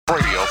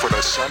for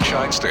the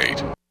Sunshine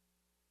State.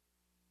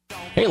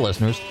 Hey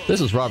listeners, this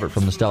is Robert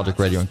from Nostalgic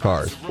Radio and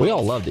Cars. We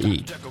all love to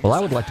eat. Well,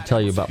 I would like to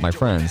tell you about my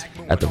friends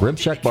at the Rib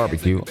Shack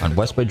Barbecue on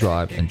West Bay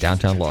Drive in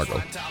downtown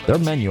Largo. Their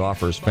menu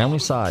offers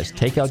family-sized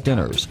takeout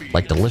dinners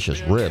like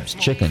delicious ribs,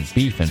 chicken,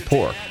 beef, and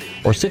pork,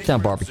 or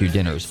sit-down barbecue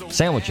dinners,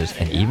 sandwiches,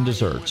 and even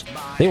desserts.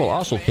 They will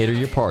also cater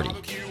your party.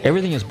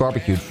 Everything is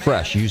barbecued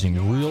fresh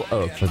using real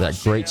oak for that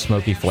great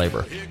smoky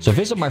flavor. So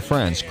visit my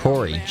friends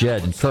Corey,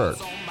 Jed, and Kurt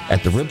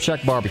at the Rib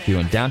Shack Barbecue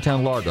in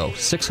downtown Largo,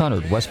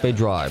 600 West Bay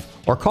Drive,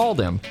 or call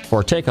them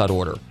for a takeout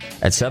order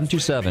at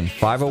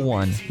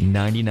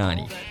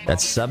 727-501-9090.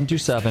 That's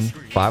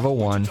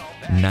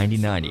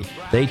 727-501-9090.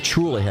 They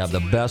truly have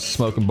the best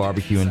smoking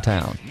barbecue in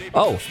town.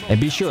 Oh,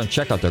 and be sure and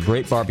check out their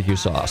great barbecue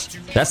sauce.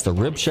 That's the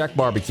Rib Shack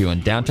Barbecue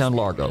in downtown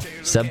Largo,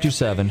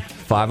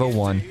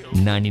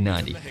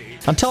 727-501-9090.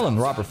 I'm telling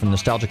Robert from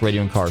Nostalgic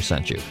Radio and Cars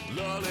sent you.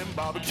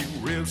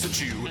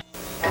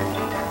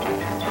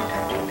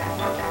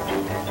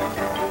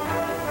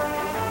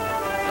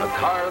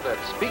 Car that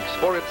speaks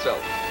for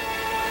itself.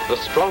 The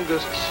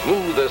strongest,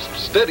 smoothest,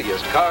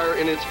 steadiest car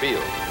in its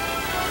field.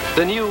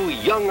 The new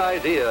young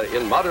idea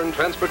in modern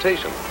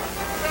transportation.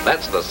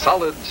 That's the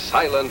solid,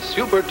 silent,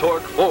 super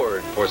torque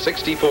Ford for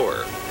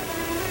 64.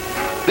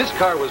 This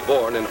car was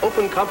born in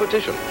open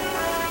competition,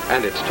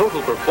 and its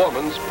total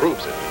performance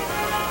proves it.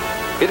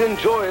 It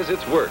enjoys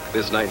its work,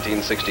 this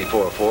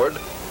 1964 Ford,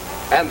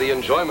 and the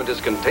enjoyment is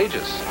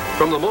contagious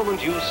from the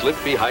moment you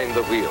slip behind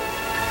the wheel.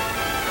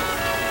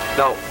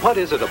 Now, what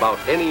is it about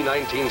any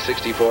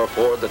 1964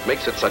 Ford that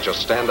makes it such a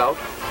standout?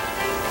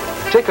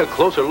 Take a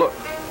closer look.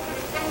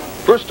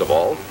 First of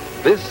all,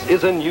 this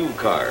is a new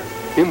car,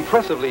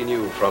 impressively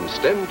new from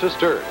stem to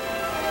stern,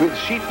 with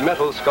sheet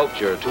metal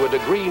sculpture to a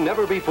degree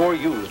never before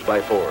used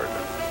by Ford.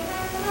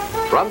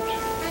 Front,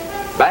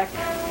 back,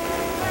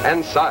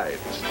 and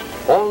sides,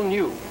 all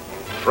new,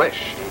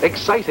 fresh,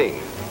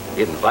 exciting,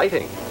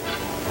 inviting.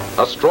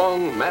 A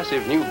strong,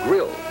 massive new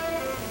grille.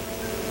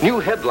 New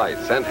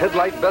headlights and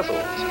headlight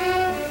bezels.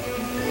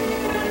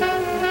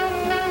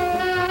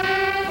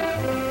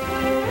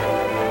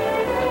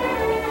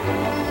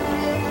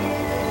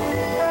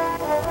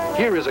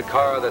 Here is a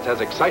car that's as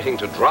exciting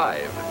to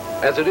drive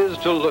as it is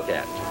to look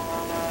at.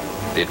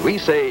 Did we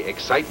say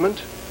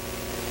excitement?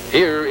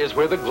 Here is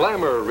where the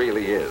glamour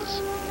really is.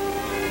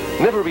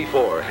 Never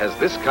before has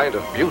this kind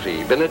of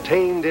beauty been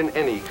attained in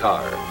any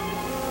car.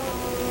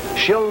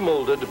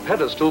 Shell-molded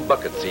pedestal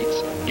bucket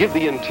seats give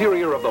the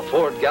interior of the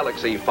Ford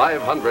Galaxie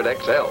 500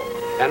 XL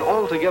an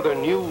altogether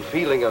new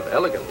feeling of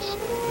elegance,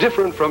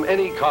 different from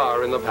any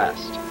car in the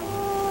past.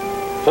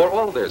 For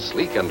all their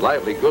sleek and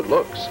lively good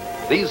looks,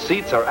 these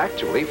seats are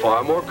actually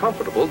far more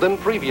comfortable than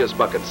previous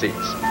bucket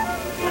seats.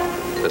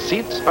 The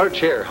seats are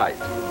chair height.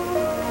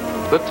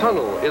 The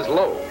tunnel is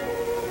low.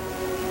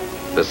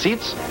 The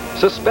seats,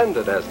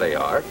 suspended as they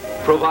are,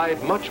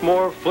 provide much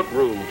more foot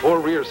room for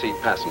rear seat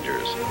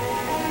passengers.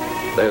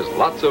 There's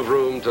lots of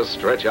room to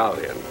stretch out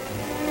in.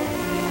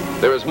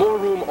 There is more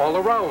room all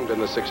around in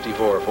the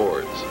 64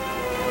 Fords.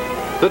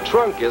 The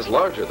trunk is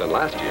larger than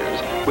last year's,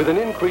 with an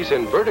increase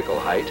in vertical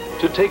height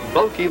to take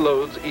bulky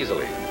loads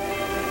easily.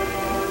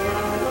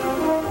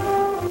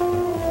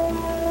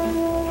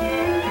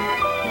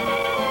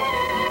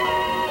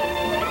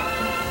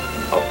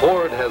 A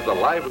Ford has the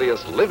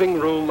liveliest living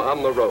room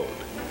on the road,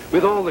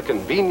 with all the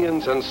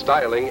convenience and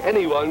styling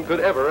anyone could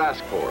ever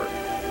ask for.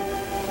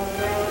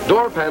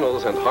 Door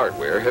panels and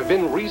hardware have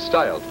been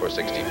restyled for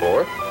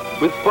 64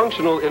 with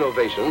functional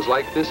innovations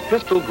like this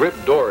pistol grip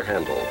door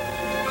handle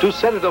to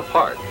set it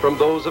apart from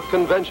those of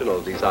conventional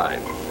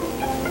design.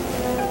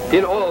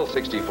 In all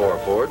 64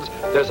 Fords,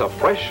 there's a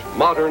fresh,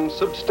 modern,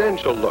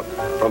 substantial look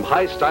from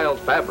high-styled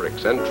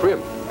fabrics and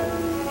trim.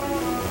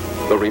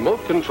 The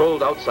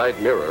remote-controlled outside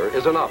mirror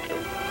is an option.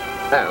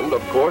 And,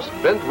 of course,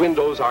 vent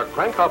windows are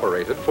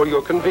crank-operated for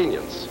your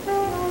convenience.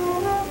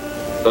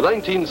 The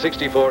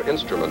 1964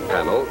 instrument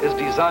panel is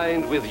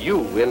designed with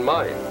you in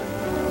mind.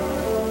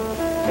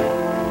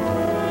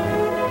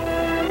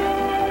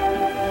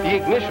 The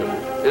ignition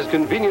is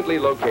conveniently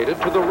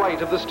located to the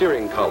right of the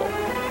steering column.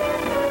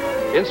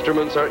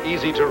 Instruments are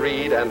easy to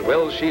read and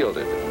well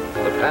shielded.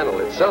 The panel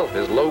itself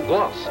is low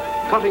gloss,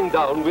 cutting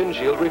down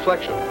windshield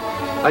reflection.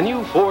 A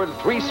new Ford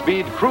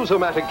 3-speed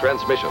Cruise-O-Matic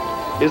transmission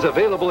is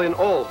available in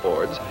all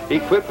Fords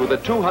equipped with a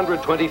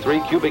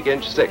 223 cubic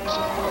inch 6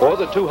 or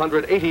the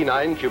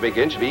 289 cubic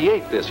inch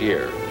V8 this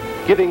year,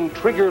 giving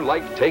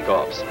trigger-like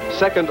takeoffs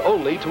second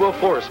only to a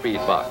 4-speed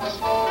box.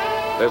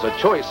 There's a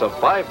choice of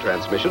 5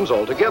 transmissions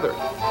altogether.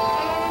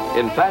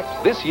 In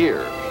fact, this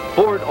year,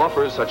 Ford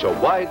offers such a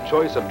wide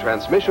choice of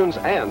transmissions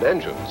and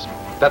engines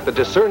that the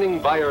discerning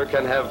buyer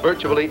can have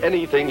virtually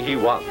anything he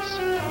wants.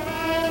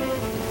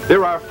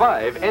 There are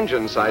 5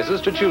 engine sizes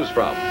to choose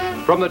from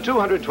the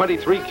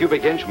 223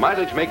 cubic inch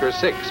Mileage Maker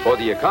 6 for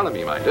the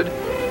economy-minded,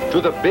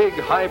 to the big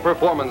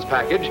high-performance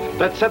package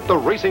that set the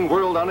racing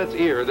world on its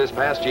ear this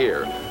past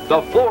year,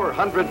 the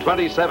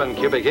 427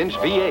 cubic inch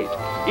V8,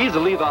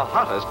 easily the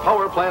hottest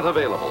power plant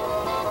available.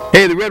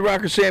 Hey, the Red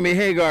Rocker Sammy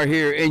Hagar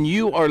here, and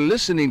you are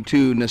listening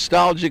to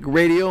Nostalgic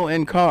Radio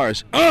and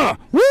Cars.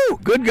 Woo!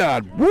 Good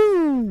God,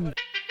 woo!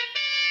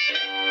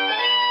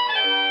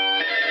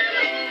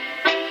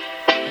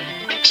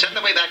 Set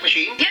the Wayback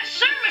Machine. Yes,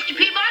 sir, Mr.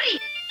 Peabody.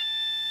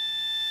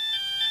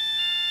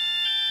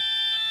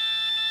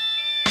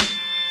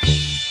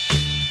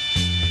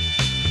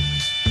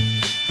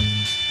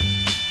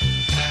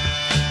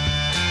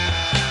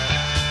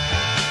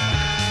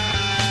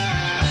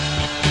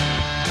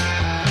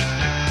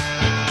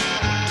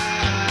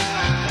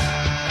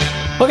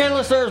 Okay,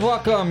 listeners,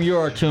 welcome. You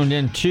are tuned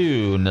in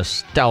to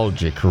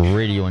Nostalgic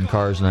Radio and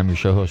Cars, and I'm your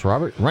show host,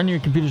 Robert. Run your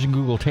computers in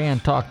Google,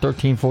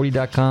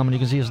 tantalk1340.com, and you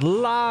can see us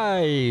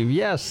live.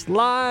 Yes,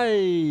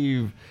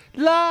 live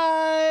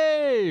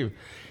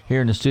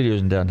here in the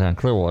studios in downtown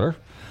Clearwater.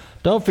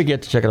 Don't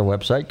forget to check out our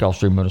website,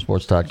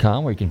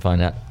 GulfstreamMotorsports.com, where you can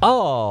find out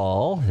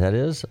all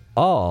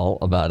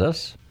about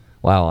us.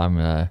 Wow,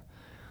 I'm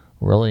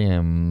really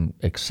am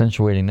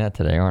accentuating that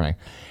today, aren't I?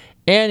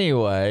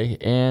 Anyway,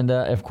 and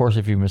of course,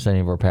 if you missed any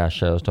of our past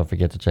shows, don't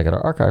forget to check out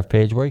our archive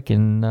page where you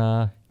can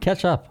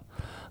catch up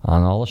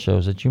on all the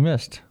shows that you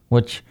missed,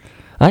 which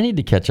I need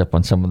to catch up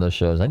on some of those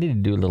shows. I need to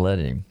do a little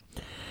editing.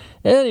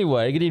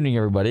 Anyway, good evening,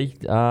 everybody.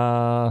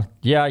 Yeah,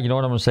 you know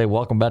what I'm going to say?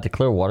 Welcome back to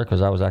Clearwater,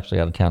 because I was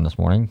actually out of town this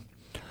morning.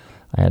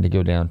 I had to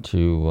go down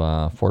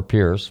to Fort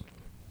Pierce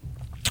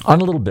on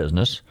a little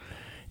business,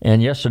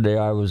 and yesterday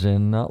I was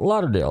in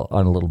Lauderdale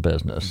on a little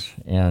business,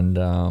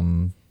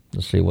 and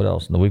let's see what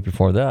else. And the weekend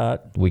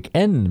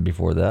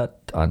before that,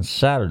 on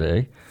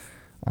Saturday,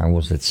 I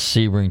was at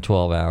Sebring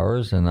 12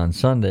 Hours, and on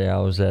Sunday I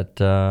was at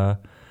the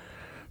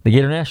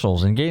Gator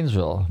Nationals in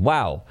Gainesville.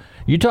 Wow.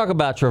 You talk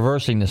about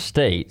traversing the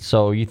state.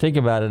 So you think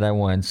about it, I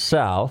went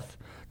south,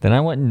 then I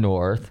went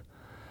north,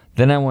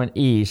 then I went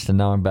east, and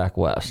now I'm back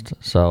west.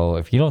 So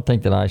if you don't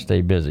think that I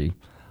stay busy,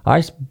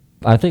 I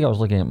think I was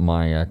looking at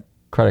my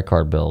credit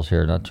card bills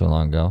here not too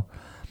long ago,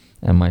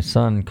 and my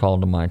son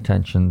called to my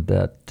attention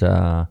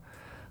that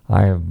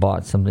I have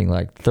bought something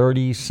like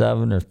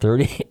 37 or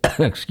 30,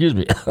 excuse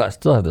me, I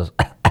still have this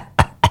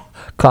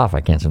cough I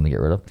can't seem to get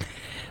rid of,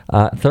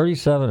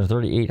 37 or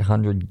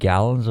 3,800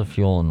 gallons of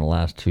fuel in the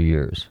last 2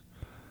 years.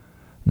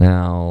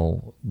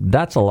 Now,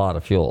 that's a lot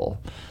of fuel.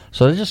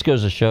 So it just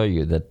goes to show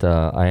you that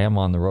I am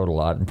on the road a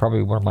lot, and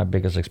probably one of my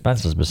biggest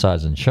expenses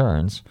besides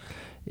insurance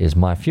is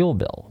my fuel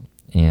bill.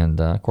 And,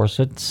 of course,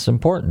 it's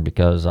important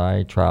because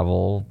I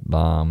travel,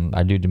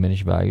 I do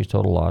diminished values,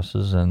 total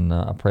losses, and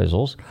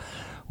appraisals,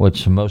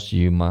 which most of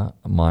you, my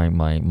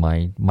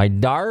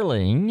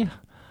darling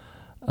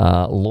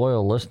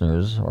loyal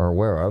listeners are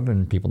aware of,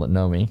 and people that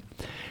know me.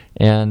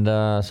 And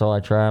so I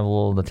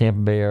travel the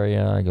Tampa Bay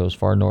area. I go as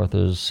far north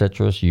as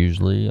Citrus,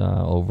 usually,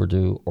 over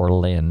to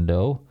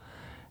Orlando,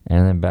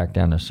 and then back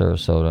down to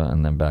Sarasota,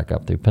 and then back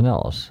up to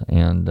Pinellas.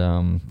 And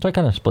so I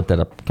kind of split that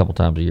up a couple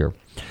times a year.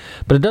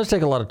 But it does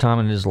take a lot of time,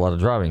 and it is a lot of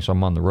driving, so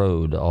I'm on the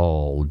road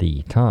all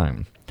the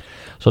time.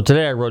 So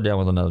today I rode down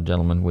with another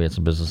gentleman. We had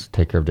some business to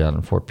take care of down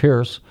in Fort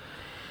Pierce.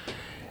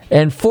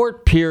 And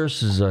Fort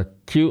Pierce is a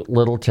cute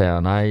little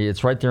town.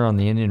 It's right there on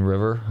the Indian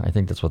River. I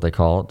think that's what they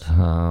call it.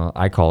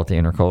 I call it the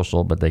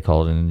Intercoastal, but they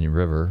call it an Indian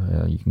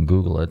River. You can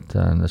Google it.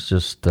 And it's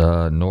just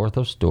north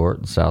of Stewart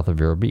and south of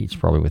Vero Beach,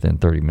 probably within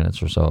 30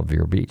 minutes or so of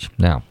Vero Beach.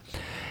 Now,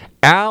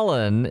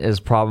 Alan is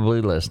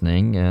probably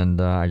listening,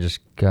 and I just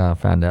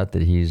found out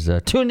that he's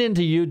tuned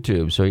into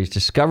YouTube. So he's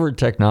discovered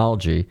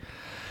technology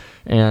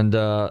and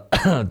the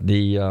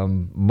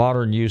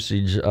modern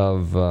usage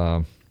of,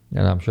 and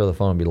I'm sure the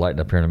phone will be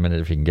lighting up here in a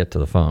minute if you can get to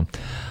the phone,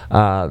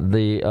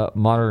 the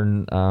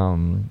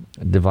modern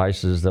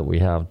devices that we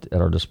have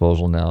at our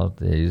disposal now,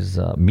 these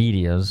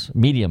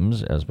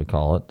mediums, as we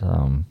call it,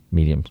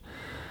 mediums.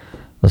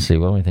 Let's see,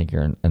 what do we think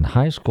here? In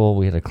high school,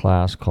 we had a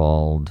class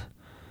called,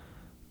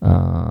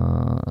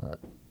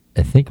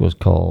 I think it was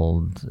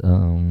called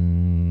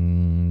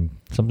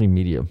something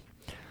media.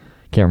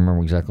 Can't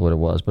remember exactly what it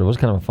was, but it was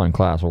kind of a fun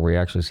class where we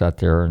actually sat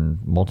there in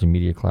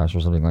multimedia class or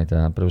something like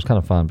that. But it was kind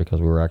of fun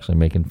because we were actually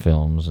making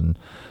films and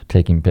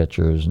taking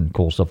pictures and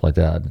cool stuff like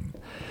that.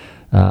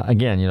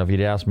 Again, if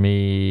you'd asked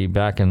me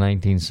back in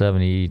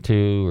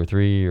 1972 or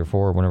 3 or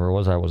 4, whenever it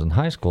was I was in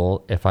high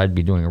school, if I'd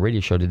be doing a radio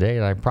show today,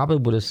 and I probably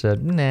would have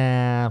said,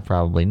 nah,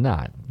 probably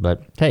not.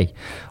 But hey,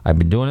 I've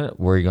been doing it.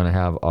 We're going to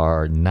have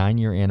our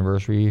 9-year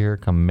anniversary here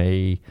come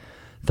May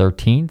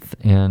 13th,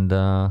 and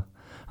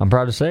I'm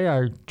proud to say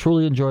I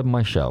truly enjoyed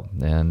my show,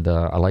 and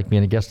I like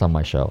being a guest on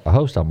my show, a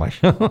host on my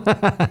show,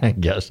 a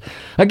guest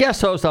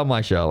host on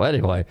my show.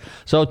 Anyway,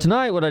 so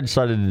tonight what I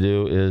decided to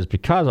do is,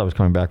 because I was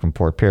coming back from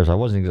Fort Pierce, I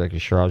wasn't exactly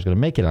sure I was going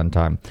to make it on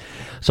time.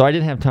 So I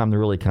didn't have time to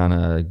really kind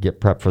of get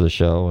prepped for the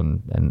show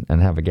and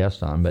have a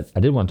guest on, but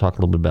I did want to talk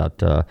a little bit about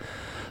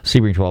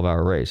Sebring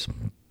 12-hour race.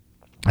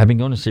 I've been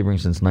going to Sebring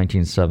since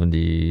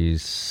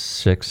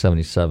 1976,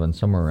 77,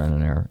 somewhere around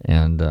in there,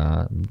 and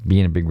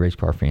being a big race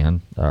car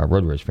fan,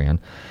 road race fan,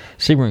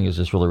 Sebring is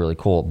just really, really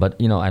cool. But,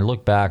 I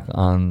look back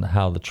on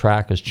how the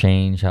track has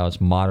changed, how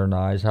it's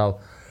modernized, how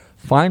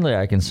finally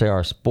I can say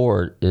our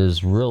sport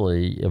is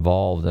really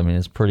evolved. I mean,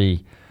 it's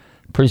pretty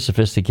pretty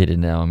sophisticated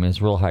now. I mean,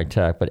 it's real high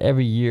tech. But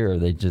every year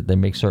they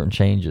make certain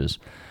changes,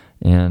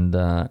 and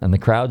the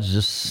crowds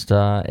just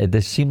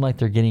they seem like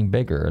they're getting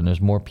bigger, and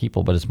there's more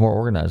people, but it's more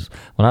organized.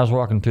 When I was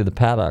walking through the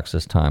paddocks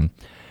this time,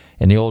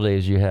 in the old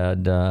days, you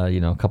had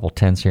a couple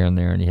tents here and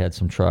there, and you had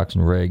some trucks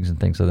and rigs and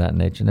things of that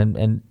nature.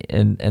 And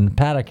the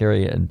paddock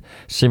area in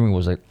Sebring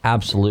was an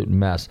absolute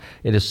mess.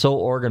 It is so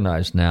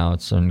organized now;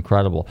 it's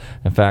incredible.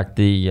 In fact,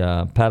 the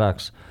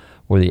paddocks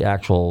where the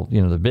actual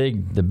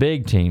the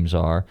big teams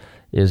are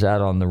is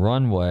out on the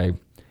runway,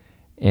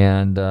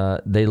 and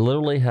they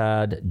literally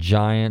had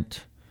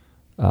giant.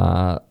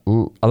 I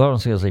don't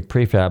say it was a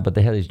prefab, but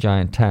they had these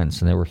giant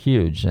tents, and they were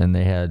huge, and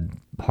they had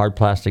hard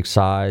plastic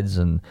sides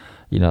and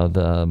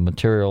the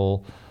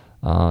material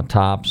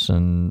tops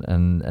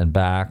and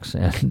backs,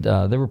 and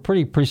they were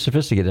pretty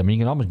sophisticated. I mean,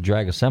 you can almost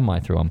drag a semi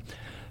through them,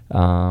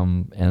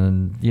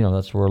 and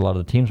that's where a lot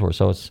of the teams were.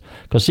 So it's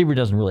because Sebring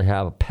doesn't really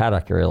have a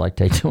paddock area like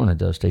Daytona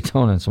does.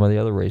 Daytona and some of the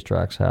other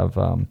racetracks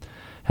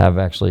have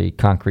actually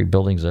concrete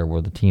buildings there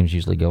where the teams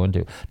usually go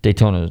into.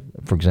 Daytona,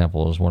 for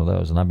example, is one of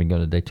those, and I've been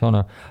going to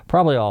Daytona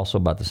probably also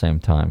about the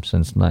same time,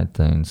 since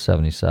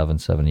 1977,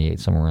 78,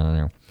 somewhere around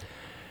there.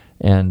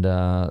 And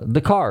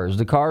the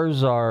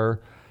cars are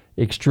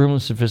extremely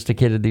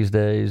sophisticated these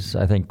days.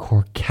 I think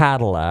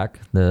Cadillac,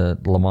 the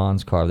Le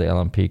Mans car, the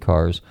LMP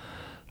cars,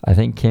 I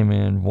think came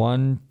in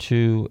 1,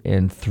 2,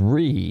 and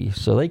 3.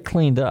 So they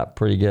cleaned up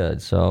pretty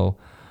good. So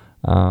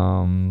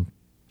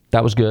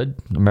that was good.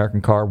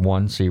 American car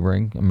won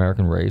Sebring,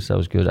 American race. That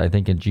was good. I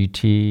think in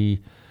GT3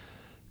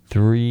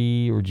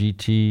 or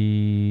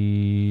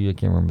GT, I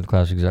can't remember the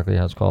class exactly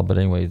how it's called. But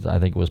anyways, I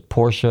think it was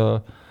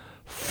Porsche,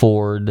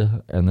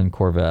 Ford, and then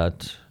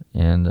Corvette,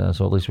 and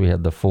so at least we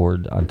had the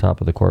Ford on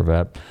top of the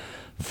Corvette.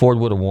 Ford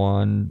would have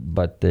won,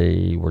 but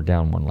they were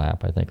down one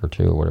lap, I think, or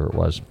two, or whatever it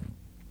was.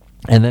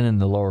 And then in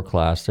the lower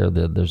class,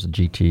 there's a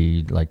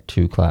GT, like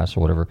 2 class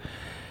or whatever,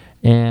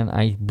 and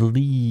I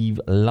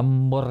believe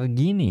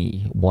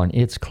Lamborghini won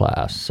its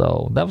class,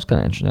 so that was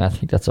kind of interesting. I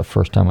think that's the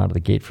first time out of the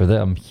gate for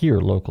them here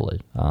locally.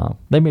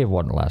 They may have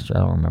won it last year, I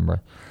don't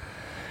remember.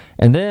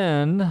 And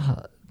then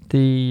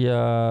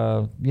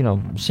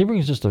Sebring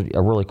is just a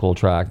really cool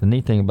track. The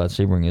neat thing about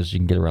Sebring is you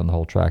can get around the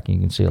whole track and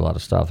you can see a lot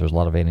of stuff. There's a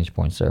lot of vantage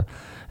points there,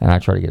 and I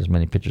try to get as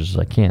many pictures as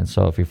I can.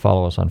 So if you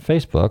follow us on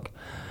Facebook,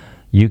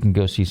 you can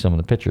go see some of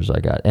the pictures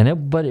I got.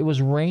 But it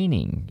was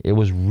raining. It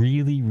was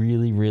really,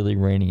 really, really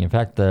raining. In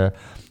fact, when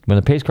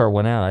the pace car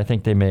went out, I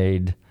think they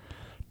made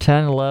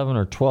 10, 11,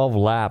 or 12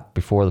 laps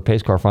before the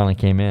pace car finally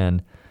came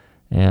in,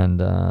 and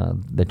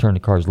they turned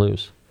the cars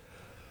loose.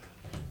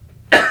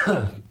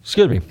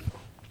 Excuse me.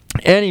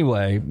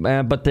 Anyway,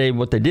 but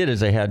what they did is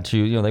they had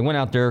to, they went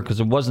out there because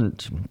it was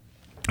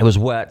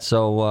wet,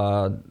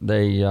 so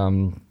they,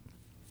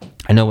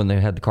 I know when they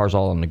had the cars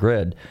all on the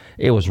grid,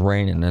 it was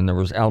raining, and there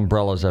was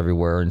umbrellas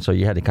everywhere, and so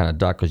you had to kind of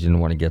duck because you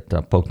didn't want to get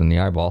poked in the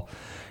eyeball,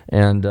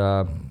 and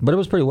but it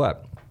was pretty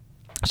wet.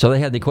 So they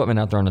had the equipment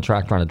out there on the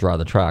track trying to dry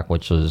the track,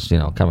 which was,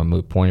 kind of a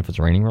moot point if it's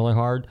raining really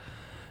hard.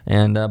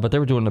 And but they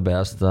were doing the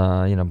best,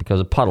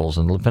 because of puddles.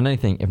 And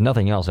if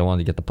nothing else, they wanted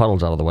to get the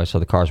puddles out of the way so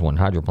the cars wouldn't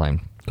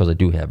hydroplane, because they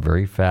do have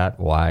very fat,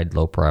 wide,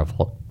 low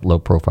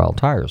profile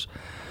tires.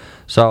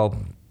 So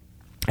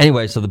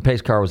anyway, so the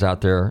pace car was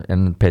out there,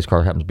 and the pace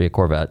car happens to be a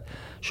Corvette.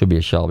 Should be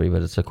a Shelby,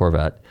 but it's a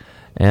Corvette.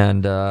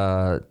 And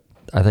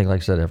I think,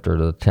 like I said, after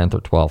the 10th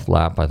or 12th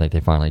lap, I think they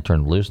finally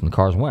turned loose and the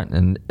cars went.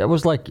 And it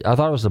was I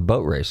thought it was a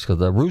boat race because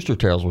the rooster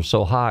tails were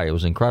so high. It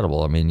was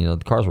incredible. I mean, the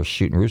cars were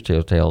shooting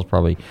rooster tails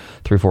probably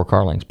 3-4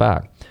 car lengths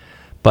back.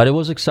 But it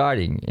was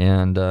exciting.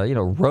 And,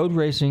 road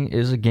racing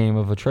is a game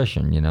of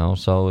attrition,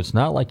 So it's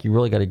not like you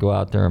really got to go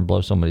out there and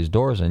blow somebody's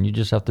doors in. You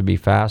just have to be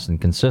fast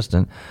and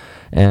consistent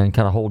and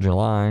kind of hold your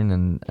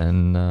line.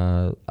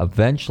 And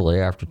eventually,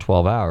 after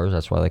 12 hours,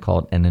 that's why they call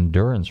it an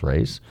endurance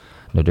race.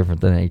 No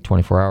different than a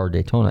 24-hour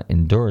Daytona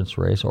endurance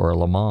race or a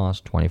Le Mans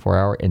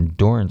 24-hour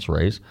endurance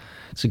race.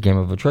 It's a game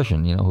of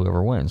attrition,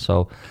 whoever wins.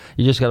 So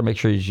you just got to make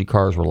sure your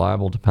car is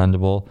reliable,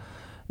 dependable,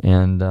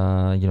 and,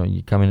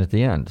 you come in at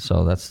the end.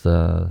 So that's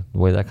the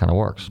way that kind of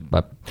works.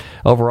 But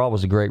overall, it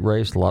was a great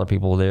race. A lot of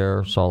people were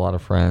there, saw a lot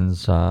of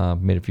friends,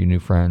 made a few new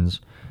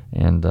friends,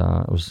 and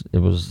it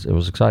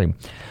was exciting.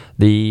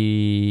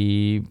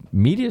 The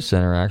media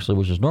center, actually,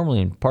 which is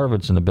normally, part of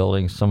it's in the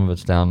building, some of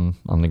it's down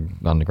on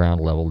the ground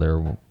level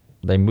there.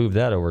 They moved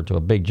that over to a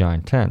big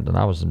giant tent, and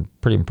I was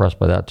pretty impressed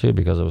by that too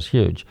because it was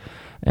huge.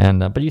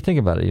 And but you think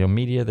about it,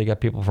 media, they got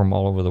people from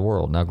all over the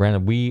world. Now,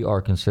 granted, we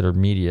are considered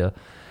media,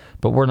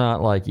 but we're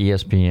not like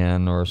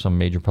ESPN or some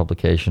major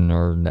publication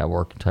or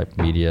network type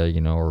media,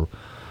 or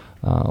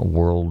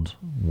world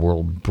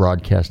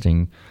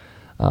broadcasting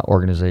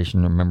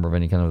organization, or member of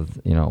any kind of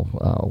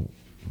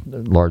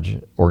large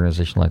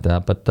organization like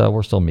that. But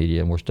we're still media,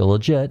 and we're still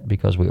legit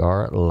because we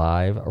are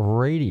live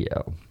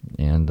radio,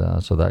 and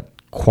so that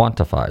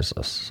quantifies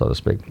us, so to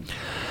speak.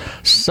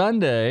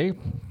 Sunday,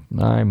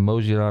 I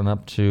moseyed on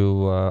up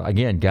to,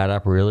 again, got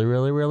up really,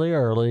 really, really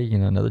early,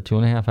 another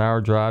 2.5-hour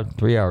drive,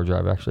 3-hour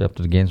drive actually up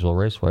to the Gainesville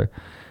Raceway.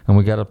 And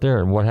we got up there,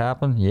 and what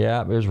happened?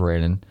 Yeah, it was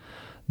raining.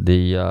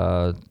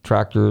 The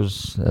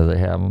tractors, they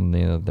have them,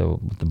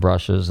 the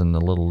brushes and the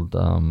little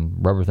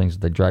rubber things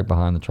that they drag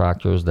behind the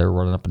tractors. They were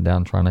running up and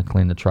down trying to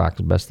clean the track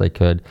as best they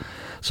could.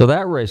 So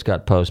that race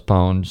got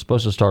postponed.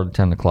 Supposed to start at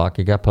 10 o'clock.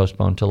 It got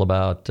postponed till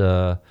about,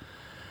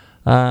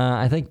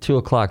 I think, 2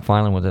 o'clock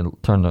finally when they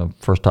turned the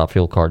first top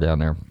fuel car down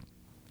there.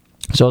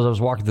 So as I was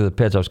walking through the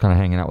pits, I was kind of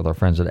hanging out with our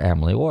friends at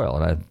Amalie Oil.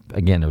 And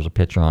again, there was a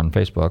picture on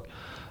Facebook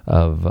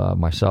of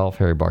myself,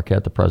 Harry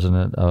Barquette, the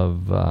president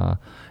of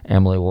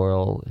Amalie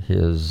Oil,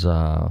 his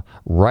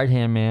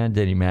right-hand man,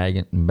 Denny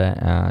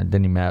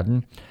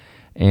Madden,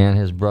 and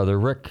his brother,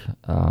 Rick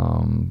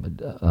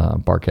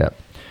Barquette.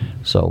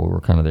 So we were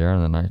kind of there,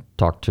 and then I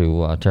talked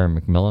to Terry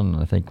McMillan,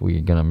 and I think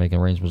we're going to make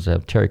arrangements to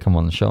have Terry come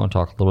on the show and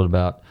talk a little bit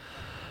about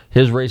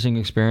his racing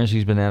experience.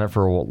 He's been at it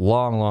for a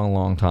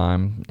long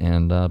time,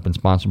 and been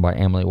sponsored by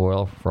Amalie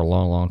Oil for a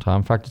long time.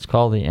 In fact, it's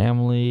called the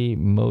Amalie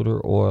Motor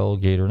Oil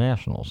Gator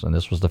Nationals, and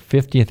this was the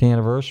 50th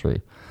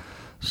anniversary.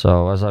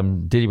 So as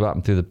I'm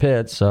diddy-bopping through the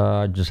pits,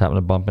 I just happened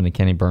to bump into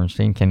Kenny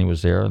Bernstein. Kenny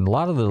was there, and a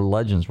lot of the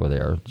legends were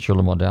there.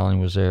 Shirley Muldowney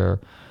was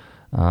there.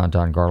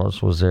 Don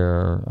Garlos was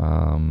there.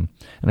 And,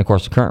 of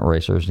course, the current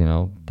racers,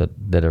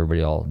 that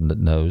everybody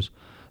knows.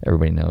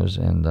 Everybody knows.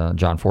 And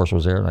John Force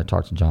was there, and I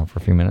talked to John for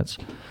a few minutes.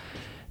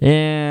 But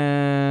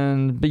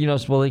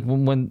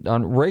when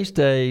on race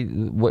day,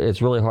 it's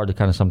really hard to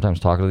kind of sometimes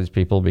talk to these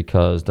people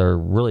because they're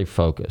really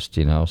focused,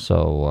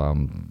 So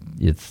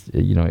it's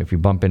if you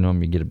bump into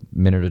them, you get a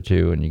minute or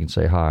two, and you can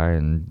say hi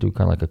and do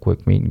kind of like a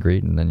quick meet and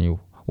greet, and then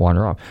you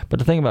wander off. But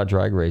the thing about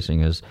drag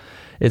racing is,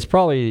 it's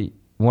probably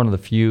one of the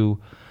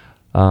few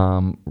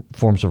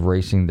forms of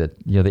racing that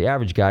the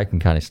average guy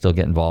can kind of still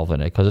get involved in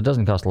it because it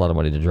doesn't cost a lot of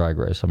money to drag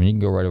race. I mean, you can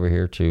go right over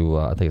here to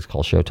I think it's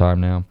called Showtime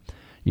now. It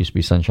used to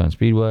be Sunshine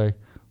Speedway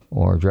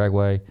or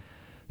Dragway.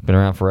 Been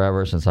around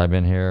forever since I've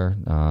been here.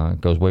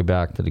 It goes way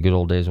back to the good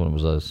old days when it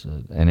was a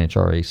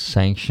NHRA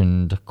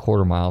sanctioned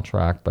quarter-mile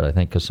track, but I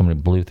think because somebody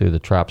blew through the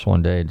traps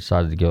one day,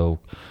 decided to go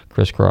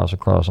crisscross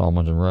across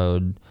Almondson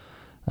Road,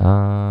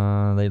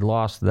 they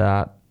lost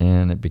that,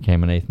 and it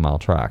became an eighth-mile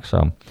track.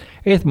 So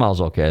eighth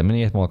mile's okay. I mean,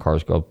 the eighth-mile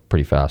cars go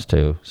pretty fast,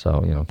 too. So,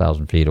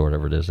 1,000 feet or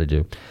whatever it is they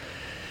do.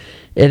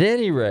 At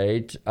any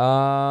rate, Tommy,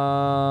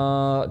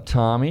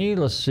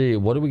 let's see.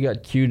 What do we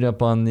got queued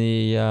up on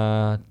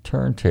the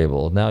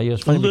turntable? Now,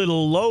 it's funny. A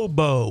little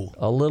Lobo.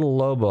 A little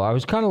Lobo. I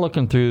was kind of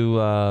looking through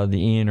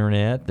the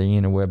internet, the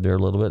interweb there a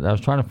little bit. And I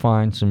was trying to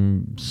find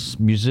some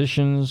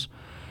musicians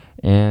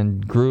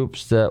and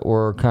groups that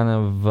were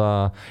kind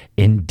of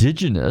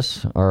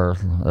indigenous, or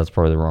that's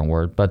probably the wrong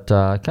word, but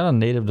kind of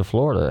native to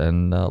Florida.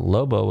 And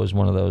Lobo was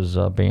one of those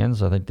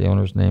bands. I think the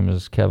owner's name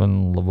is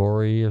Kevin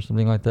Lavori or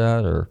something like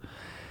that, or...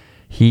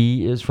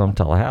 He is from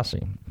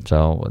Tallahassee.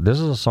 So this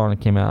is a song that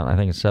came out, I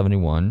think, in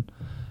 71.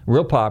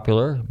 Real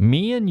popular.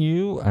 Me and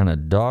You and a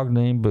Dog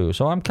Named Boo.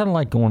 So I'm kind of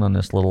like going on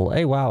this little,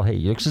 hey,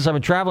 since I've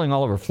been traveling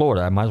all over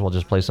Florida, I might as well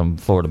just play some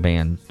Florida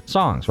band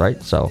songs,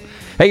 right? So,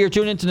 hey, you're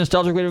tuned into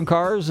Nostalgic Radio and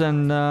Cars,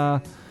 and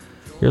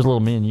here's a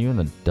little Me and You and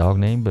a Dog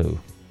Named Boo.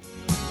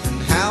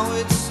 And how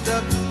it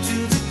stuck to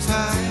the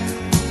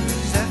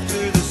tires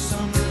after the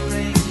summer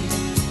rain.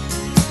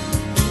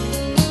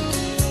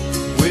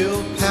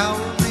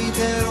 Willpower made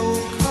that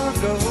old car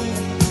go.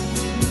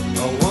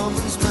 A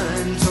woman's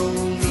mind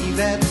told me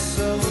that's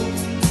so.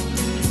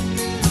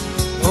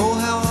 Oh,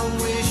 how I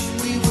wish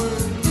we were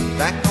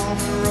back on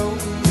the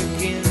road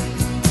again.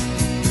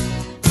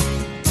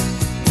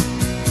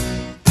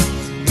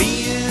 Me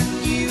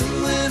and you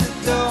and a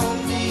dog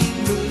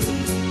named Boo,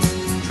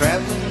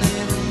 traveling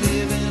and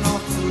living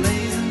off the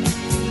land.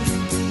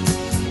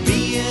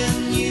 Me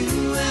and you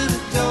and a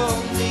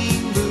dog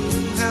named Boo,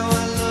 how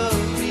I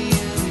love being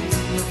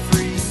a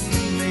free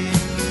man.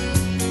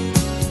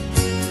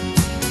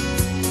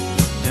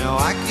 Now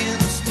I can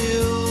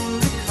still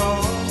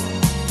recall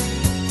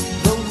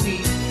the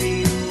wheat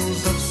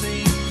fields of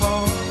St.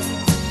 Paul,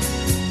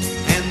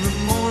 and the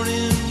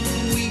morning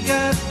we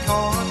got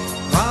caught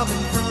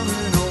robbing from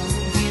an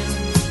old inn.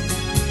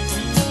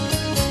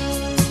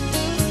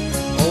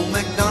 Old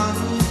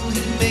MacDonald,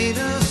 he made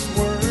us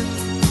work,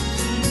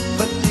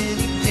 but then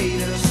he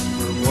paid us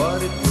for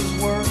what it was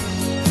worth.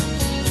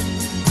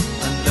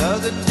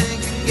 Another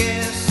tank of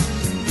gas,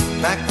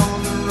 back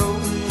on the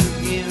road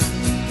again.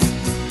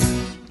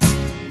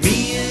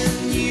 Me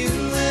and you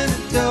and a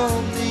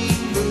dog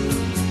named Boo,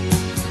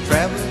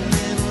 traveling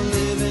and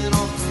living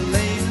off the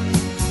land.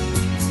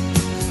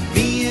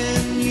 Me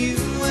and you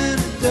and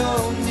a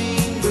dog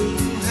named Boo,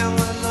 how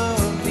I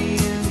love being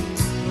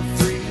a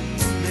free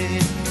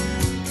man.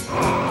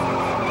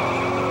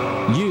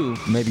 You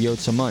may be owed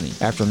some money.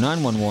 After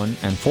 911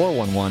 and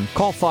 411,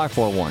 call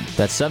 541.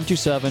 That's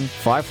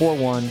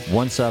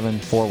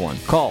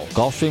 727-541-1741. Call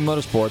Gulfstream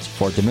Motorsports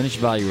for a diminished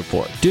value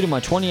report. Due to my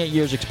 28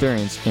 years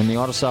experience in the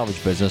auto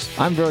salvage business,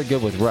 I'm very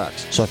good with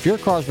wrecks. So if your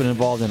car's been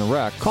involved in a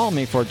wreck, call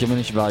me for a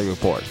diminished value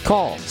report.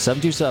 Call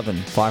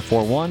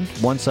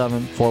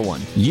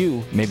 727-541-1741.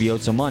 You may be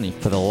owed some money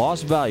for the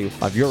lost value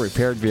of your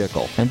repaired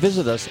vehicle. And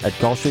visit us at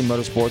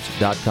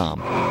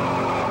GulfstreamMotorsports.com.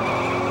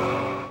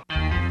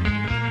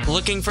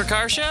 Looking for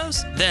car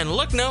shows? Then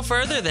look no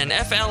further than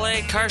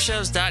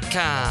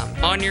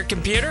FLACarshows.com. On your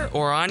computer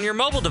or on your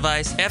mobile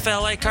device,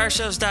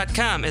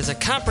 FLACarshows.com is a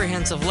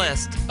comprehensive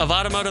list of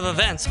automotive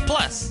events,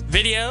 plus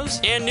videos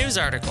and news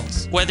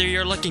articles. Whether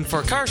you're looking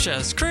for car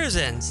shows,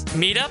 cruise-ins,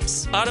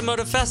 meetups,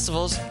 automotive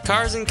festivals,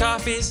 cars and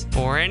coffees,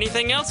 or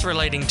anything else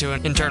relating to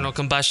an internal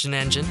combustion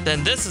engine,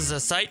 then this is a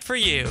site for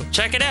you.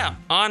 Check it out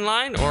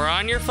online or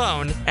on your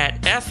phone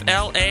at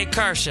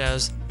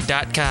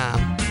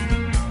FLACarshows.com.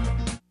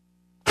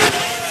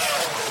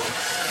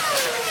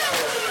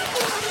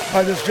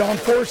 Hi, this is John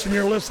Force, and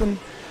you're listening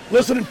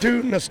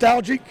to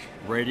Nostalgic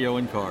Radio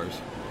and Cars.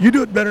 You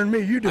do it better than me.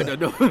 You do I it.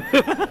 don't know.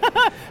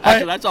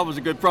 Actually, that's almost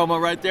a good promo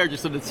right there,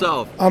 just in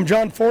itself. I'm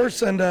John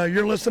Force, and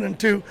you're listening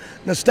to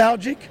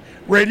Nostalgic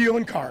Radio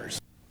and Cars.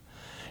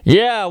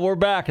 Yeah, we're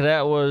back.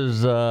 That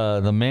was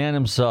the man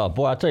himself.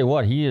 Boy, I'll tell you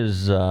what, he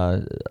is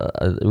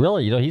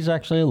really, he's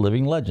actually a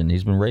living legend.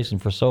 He's been racing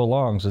for so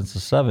long, since the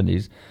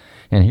 70s,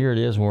 and here it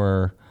is,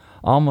 we're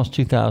almost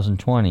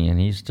 2020, and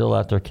he's still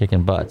out there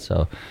kicking butt.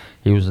 So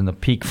he was in the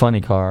peak funny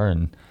car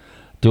and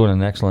doing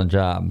an excellent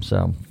job.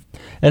 So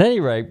at any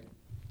rate,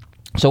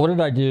 so what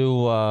did I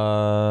do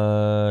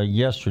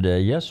yesterday?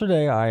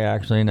 Yesterday, I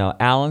actually, now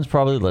Alan's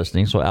probably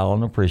listening, so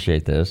Alan will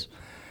appreciate this.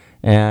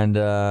 And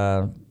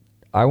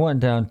I went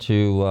down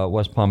to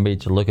West Palm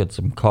Beach to look at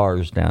some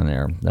cars down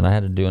there. And I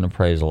had to do an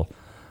appraisal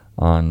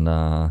on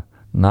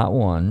not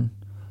one,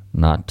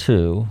 not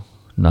two,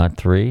 not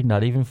three,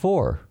 not even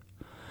four,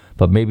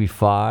 but maybe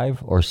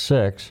 5 or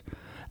 6,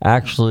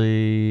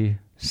 actually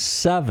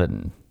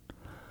 7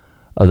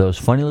 of those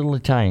funny little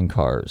Italian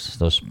cars,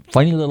 those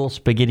funny little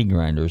spaghetti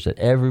grinders that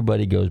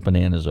everybody goes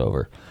bananas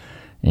over.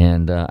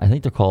 And I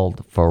think they're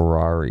called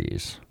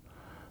Ferraris.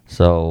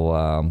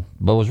 So,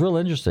 but it was real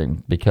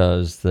interesting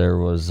because there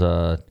was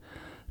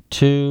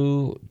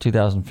 2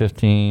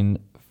 2015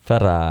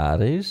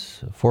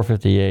 Ferraris,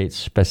 458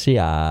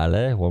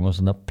 Speciale. One was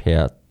an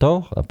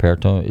Aperto.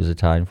 Aperto is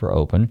Italian for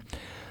open.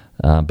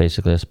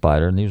 Basically a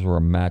Spider, and these were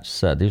a match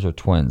set. These were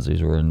twins.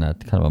 These were in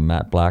that kind of a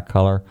matte black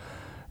color,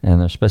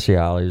 and they're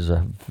Speciales,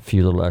 a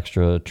few little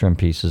extra trim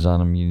pieces on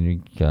them,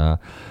 unique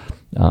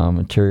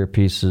interior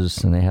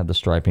pieces, and they had the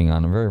striping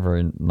on them. Very,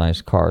 very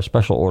nice cars,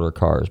 special order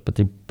cars. But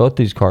both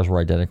these cars were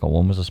identical.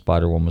 One was a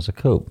Spider, one was a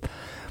coupe,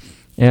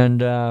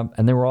 and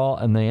they were all.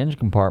 And the engine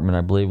compartment,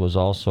 I believe, was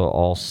also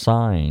all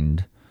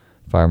signed,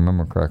 if I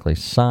remember correctly,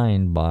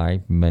 signed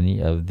by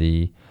many of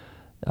the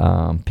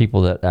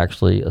people that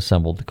actually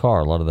assembled the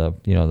car. A lot of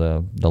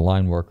the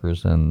line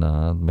workers and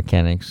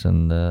mechanics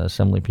and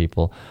assembly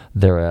people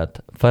there at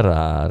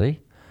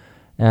Ferrari,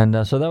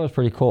 and so that was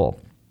pretty cool.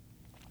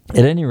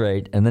 At any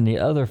rate, and then the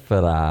other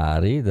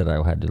Ferrari that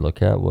I had to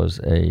look at was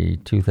a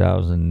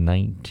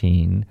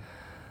 2019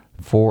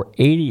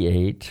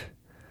 488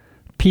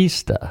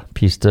 Pista.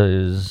 Pista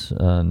is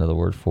another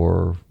word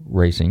for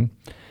racing.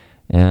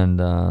 And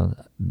now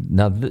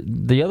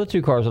the other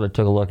 2 cars that I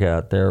took a look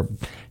at,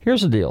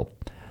 here's the deal.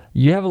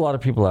 You have a lot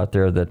of people out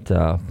there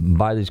that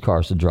buy these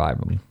cars to drive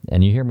them.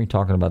 And you hear me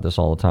talking about this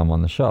all the time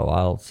on the show.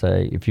 I'll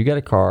say, if you get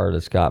a car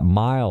that's got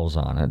miles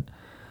on it,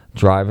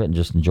 drive it and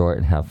just enjoy it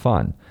and have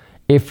fun.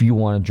 If you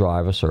want to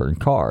drive a certain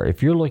car.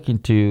 If you're looking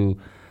to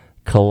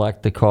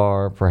collect the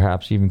car,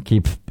 perhaps even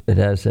keep it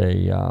as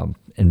a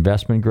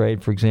investment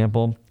grade, for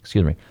example,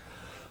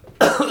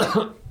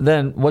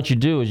 then what you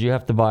do is you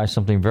have to buy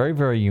something very,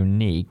 very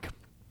unique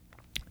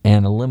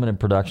and a limited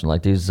production,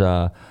 like these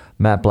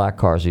matte black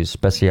cars, these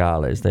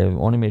Speciales. They've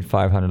only made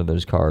 500 of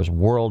those cars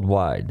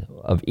worldwide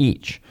of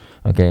each.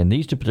 Okay, and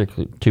these two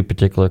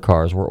particular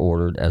cars were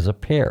ordered as a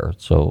pair,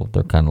 so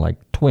they're kind of like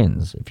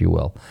twins, if you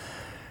will.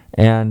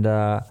 And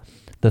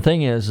the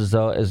thing is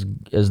though, as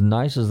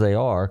nice as they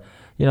are,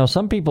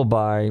 some people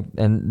buy,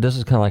 and this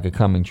is kind of like a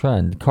coming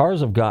trend, cars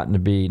have gotten to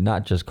be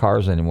not just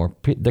cars anymore.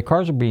 The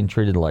cars are being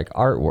treated like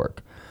artwork.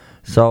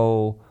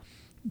 So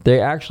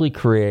they actually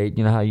create,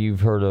 how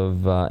you've heard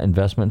of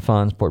investment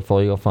funds,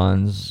 portfolio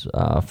funds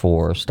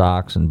for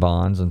stocks and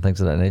bonds and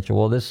things of that nature.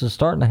 Well, this is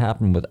starting to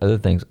happen with other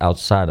things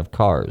outside of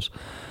cars.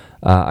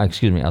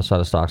 Outside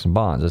of stocks and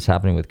bonds. It's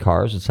happening with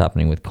cars, it's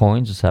happening with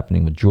coins, it's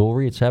happening with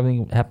jewelry, it's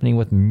happening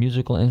with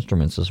musical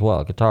instruments as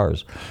well,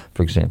 guitars,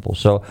 for example.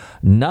 So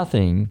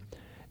nothing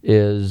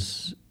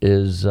is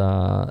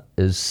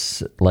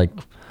like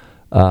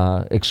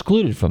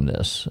excluded from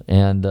this.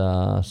 And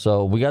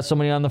so we got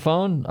somebody on the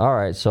phone? All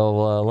right,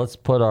 so let's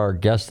put our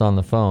guest on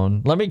the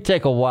phone. Let me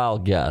take a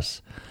wild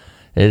guess.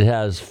 It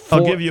has 4.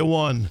 I'll give you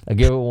 1. I'll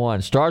give it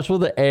 1. Starts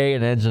with an A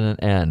and ends in an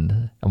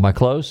N. Am I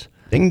close?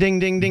 Ding, ding,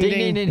 ding, ding,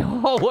 ding. Ding.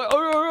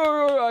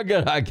 Oh, I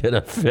get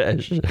a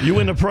fish. You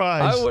win a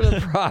prize. I win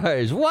a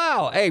prize.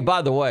 Wow. Hey,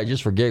 by the way,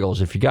 just for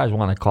giggles, if you guys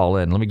want to call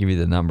in, let me give you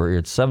the number.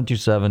 It's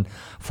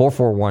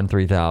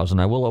 727-441-3000.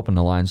 I will open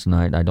the lines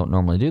tonight. I don't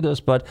normally do this,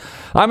 but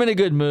I'm in a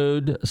good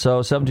mood. So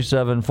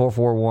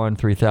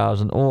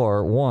 727-441-3000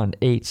 or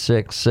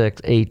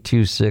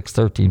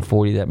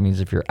 1-866-826-1340. That means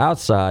if you're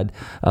outside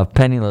of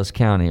Pinellas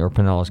County,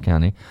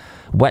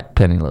 Wet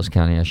Penniless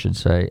County, I should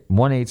say.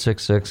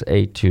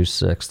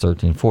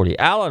 1-866-826-1340.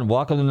 Alan,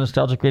 welcome to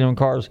Nostalgic Radio and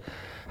Cars.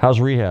 How's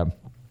rehab?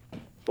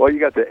 Well, you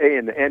got the A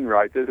and the N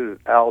right. This is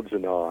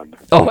Algernon.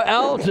 Oh,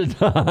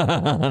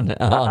 Algernon.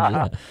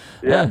 Algernon.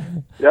 Yeah.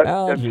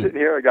 I'm sitting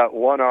here. I got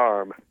one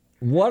arm.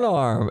 One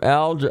arm.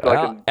 Al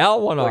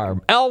one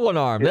arm. Al one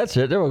arm. That's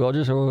it. There we go.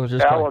 Just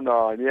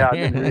Al-Anon. Yeah, I'm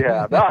in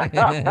rehab.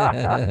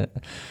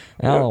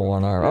 Al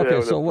one arm. Okay,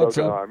 with so a what's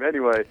broken up? arm.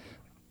 Anyway.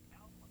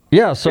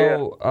 Yeah,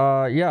 so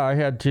I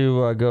had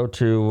to go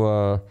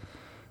to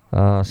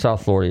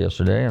South Florida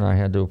yesterday, and I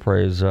had to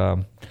appraise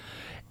 7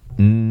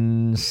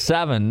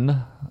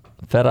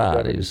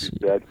 Ferraris.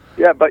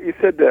 Yeah, but you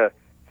said the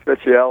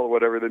Speciale,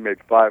 whatever, they made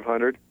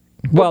 500.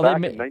 Well, back they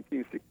made. In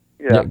 1960.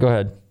 Yeah, go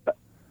ahead.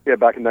 Yeah,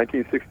 back in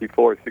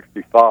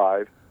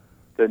 1964-65,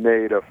 they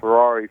made a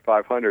Ferrari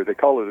 500. They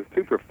call it a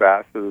super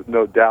fast, so there's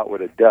no doubt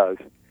what it does.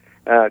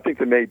 And I think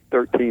they made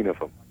 13 of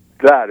them.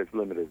 That is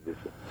limited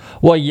edition.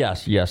 Well,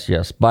 yes.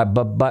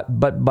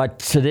 But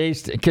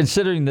today's,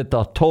 considering that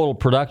the total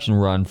production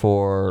run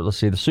for, let's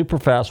see, the super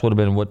fast would have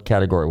been in what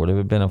category? Would it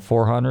have been a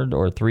 400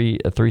 or a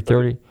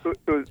 330?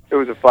 It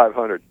was a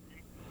 500.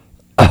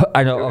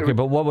 I know. Okay,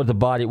 but what was the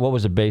body? What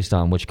was it based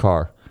on? Which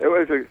car? It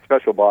was a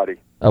special body.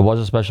 It was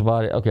a special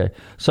body. Okay,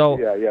 so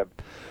yeah.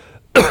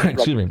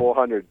 Excuse me.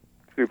 400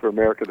 Super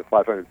America, the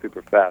 500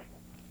 Super Fast.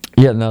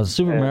 Yeah, now the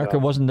Super America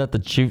wasn't that a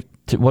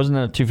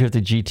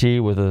 250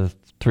 GT with a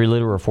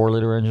 3-liter or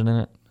 4-liter engine in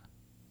it?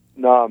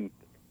 No,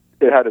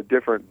 it had a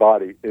different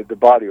body. The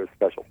body was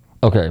special.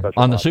 Okay,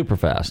 special on the body. Super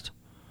Fast.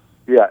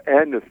 Yeah,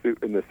 and the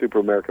Super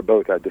America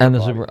both had different. And the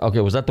bodies. Super.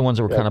 Okay, was that the ones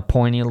that were kind of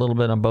pointy a little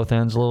bit on both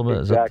ends, a little bit?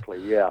 Exactly.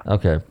 Yeah.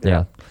 Okay.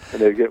 Yeah.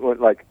 And they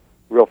went like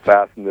real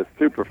fast, and the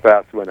super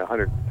fast went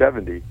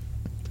 170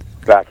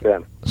 back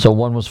then. So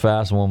one was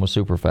fast and one was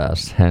super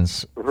fast,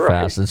 hence Right,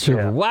 fast and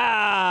super. yeah.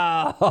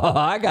 Wow!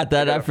 I got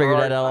that. I figured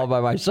that out all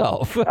by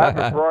myself. I have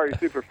a Ferrari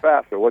super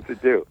fast, so what's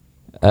it do?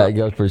 It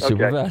goes pretty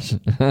super fast.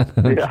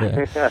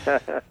 Okay. Yeah.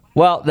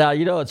 Well, now,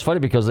 it's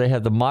funny because they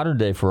have the modern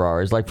day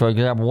Ferraris. Like, for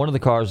example, one of the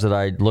cars that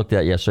I looked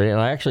at yesterday,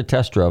 and I actually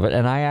test drove it,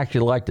 and I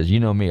actually liked it.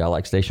 You know me, I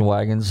like station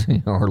wagons,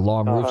 or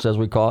long roofs, as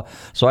we call it.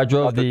 So I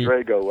drove the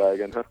Drago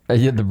wagon, huh?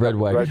 Yeah, the red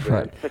wagon,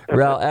 right.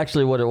 Well,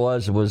 actually, what it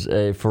was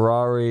a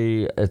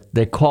Ferrari,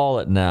 they call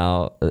it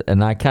now,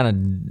 and I kind of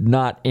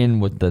not in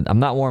with I'm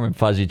not warm and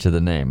fuzzy to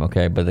the name,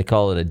 okay, but they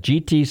call it a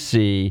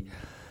GTC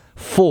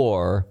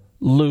 4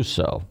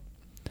 Lusso.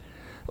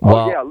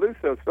 Well, yeah,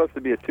 Lusso is supposed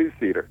to be a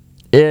 2-seater.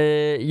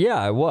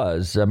 Yeah, it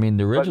was. I mean,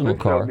 the original but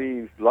Lusso car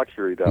means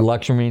luxury, though.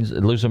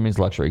 Lusso means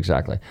luxury,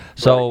 exactly.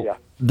 So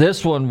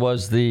this one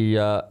was the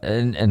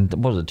and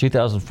what was it,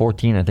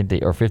 2014? I think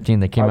or 15.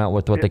 They came out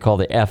with what they call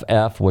the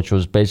FF, which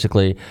was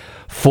basically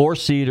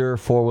 4-seater,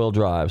 4-wheel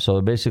drive. So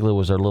it basically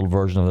was their little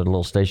version of their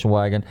little station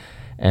wagon.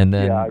 And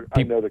then I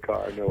know the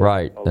car. I know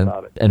all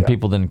about it. And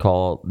people didn't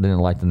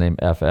like the name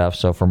FF,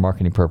 so for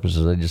marketing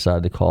purposes, they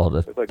decided to call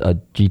it a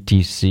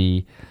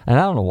GTC. And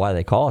I don't know why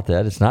they call it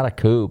that. It's not a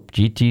coupe.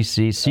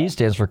 GTC. C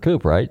stands for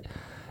coupe, right?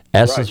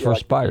 S is for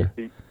Spider.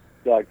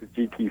 Like the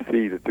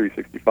GTC, the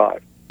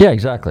 365. Yeah,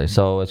 exactly.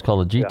 So it's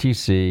called a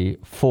GTC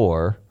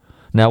 4.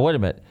 Now, wait a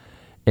minute.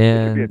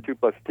 It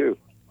should be a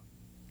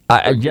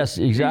 2+2. Yes,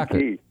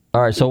 exactly. GT.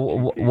 All right, so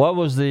what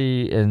was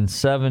in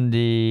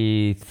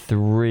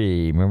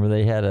 73? Remember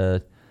they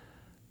had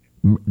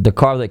the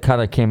car that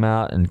kind of came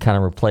out and kind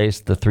of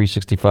replaced the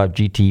 365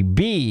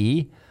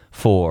 GTB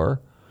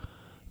 4,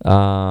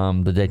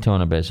 the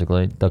Daytona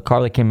basically. The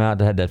car that came out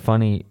that had that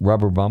funny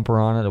rubber bumper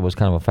on it. It was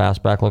kind of a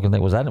fastback looking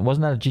thing.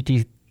 Wasn't that a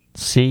GTC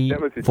 4?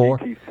 That was a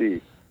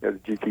GTC. That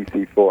was a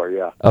GTC 4,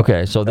 yeah.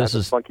 Okay, so this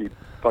is funky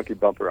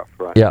bumper up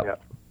front. Yeah.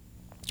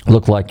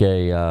 Looked like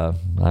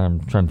I'm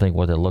trying to think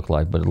what it looked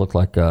like, but it looked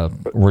like a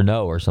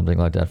Renault or something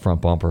like that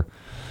front bumper.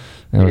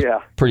 And it was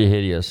pretty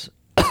hideous.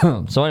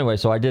 So anyway,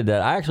 so I did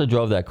that. I actually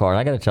drove that car, and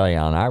I got to tell you,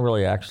 Alan, I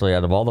really actually,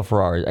 out of all the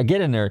Ferraris, I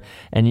get in there,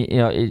 and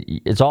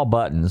it's all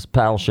buttons,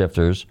 paddle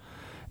shifters,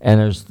 and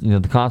there's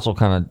the console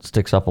kind of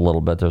sticks up a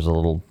little bit. There's a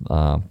little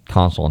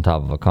console on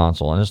top of a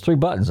console, and there's 3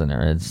 buttons in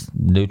there. It's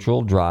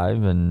neutral,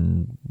 drive,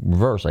 and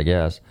reverse, I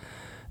guess,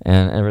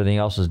 and everything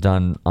else is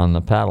done on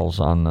the paddles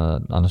on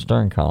the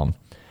steering column.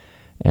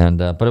 And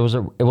but it was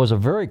a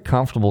very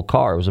comfortable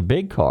car. It was a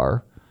big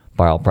car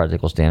by all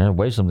practical standards. It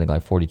weighs something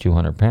like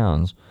 4,200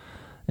 pounds,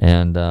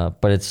 and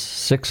but it's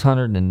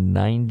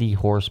 690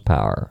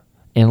 horsepower,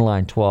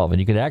 inline 12, and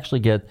you could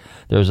actually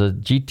there's a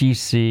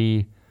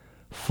GTC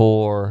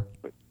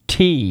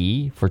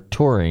 4T for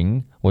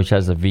touring, which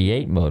has a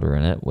V8 motor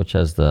in it, which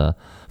has the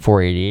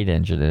 488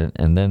 engine in it,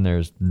 and then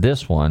there's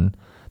this one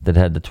that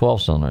had the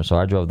 12-cylinder. So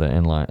I drove the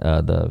inline,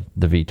 the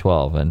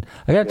V12, and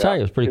I got to tell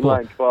you, it was pretty cool.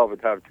 Inline 12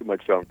 would have too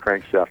much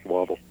crankshaft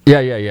wobble.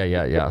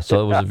 Yeah.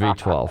 So it was a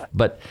V12.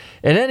 But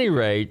at any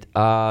rate,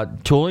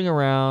 tooling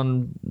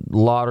around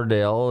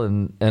Lauderdale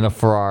and a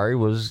Ferrari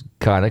was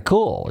kind of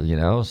cool,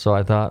 So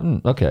I thought,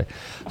 okay.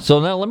 So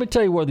now let me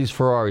tell you where these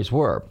Ferraris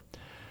were.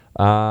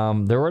 They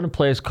were in a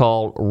place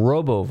called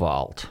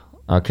Robovault.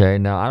 Okay,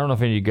 now I don't know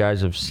if any of you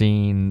guys have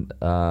seen,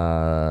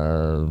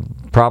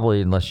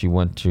 probably unless you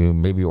went to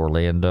maybe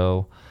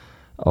Orlando,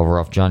 over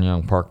off John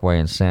Young Parkway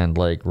and Sand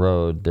Lake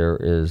Road, there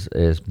is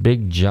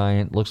big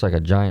giant, looks like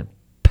a giant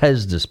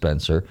Pez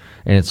dispenser,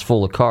 and it's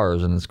full of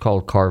cars, and it's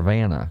called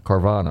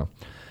Carvana.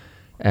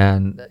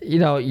 And,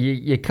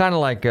 you kind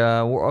of like,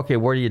 okay,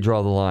 where do you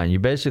draw the line? You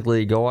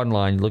basically go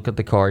online, you look at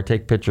the car,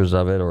 take pictures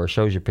of it, or it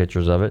shows you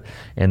pictures of it,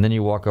 and then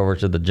you walk over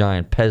to the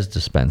giant Pez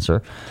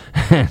dispenser,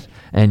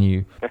 and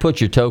you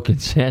put your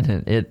tokens in,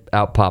 and it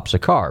out pops a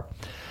car.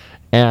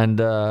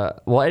 And,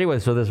 anyway,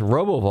 so this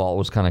RoboVault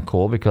was kind of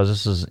cool because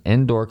this is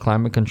indoor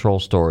climate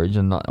control storage,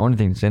 and the only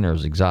thing that's in there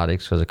is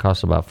exotics because it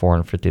costs about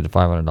 $450 to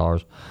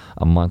 $500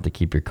 a month to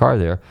keep your car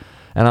there.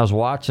 And I was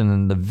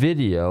watching the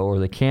video or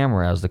the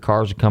camera as the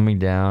cars are coming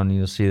down.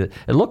 You see that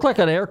it looked like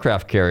an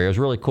aircraft carrier. It was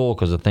really cool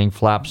because the thing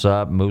flaps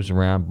up, moves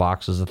around,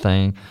 boxes the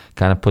thing,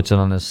 kind of puts it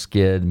on a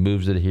skid,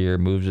 moves it here,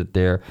 moves it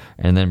there,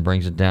 and then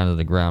brings it down to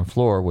the ground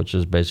floor, which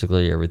is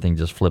basically everything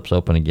just flips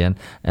open again,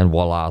 and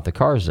voila, the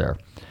car's there.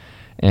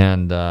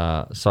 And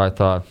so I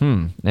thought,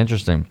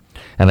 interesting.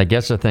 And I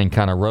guess the thing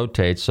kind of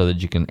rotates so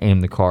that you can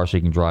aim the car so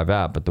you can drive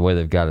out. But the way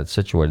they've got it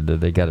situated,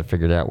 they got it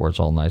figured out where it's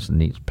all nice and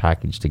neat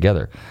packaged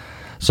together.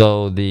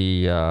 So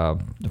the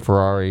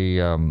Ferrari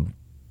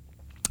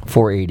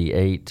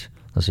 488,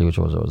 let's see which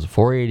one was it. It was a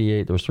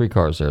 488. There was 3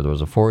 cars there. There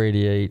was a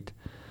 488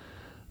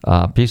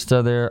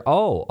 Pista there.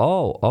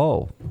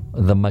 Oh,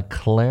 the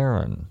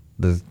McLaren.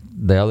 The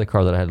other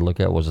car that I had to look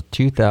at was a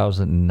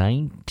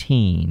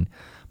 2019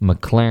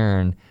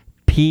 McLaren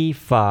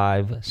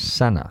P5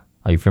 Senna.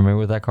 Are you familiar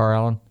with that car,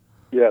 Alan?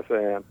 Yes,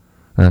 I am.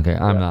 Okay,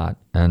 I'm not.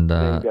 And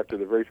named after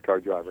the race car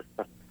driver.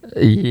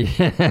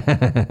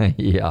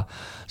 yeah.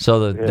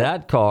 So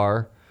that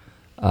car,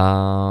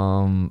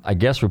 I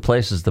guess,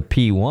 replaces the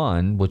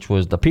P1, which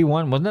was the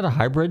P1. Wasn't that a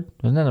hybrid?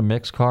 Wasn't that a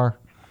mixed car?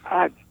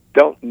 I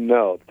don't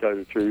know, to tell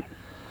you the truth.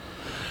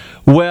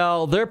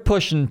 Well, they're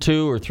pushing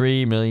 2 or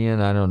 3 million.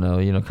 I don't know.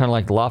 Kind of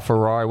like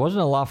LaFerrari.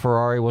 Wasn't it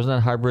LaFerrari? Wasn't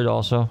that hybrid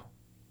also?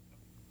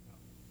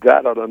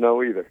 That I don't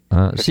know either.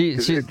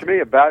 To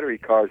me, a battery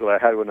car is what I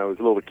had when I was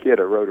a little kid.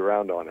 I rode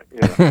around on it.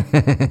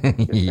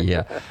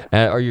 Yeah.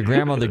 Or your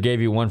grandmother gave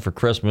you one for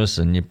Christmas,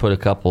 and you put a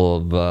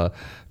couple of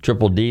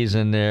triple Ds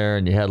in there,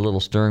 and you had a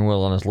little steering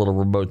wheel on this little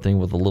remote thing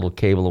with a little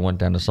cable that went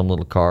down to some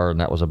little car, and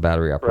that was a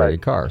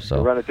battery-operated car. So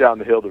you run it down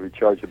the hill to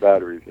recharge the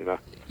batteries.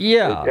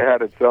 Yeah. It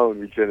had its own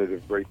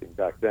regenerative braking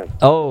back then.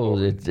 Oh,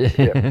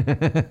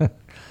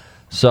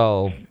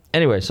 So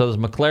anyway, so there's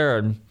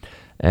McLaren.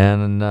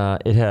 And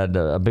it had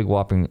a big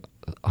whopping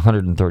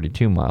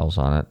 132 miles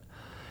on it.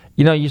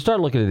 You start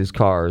looking at these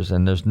cars,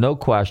 and there's no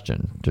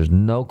question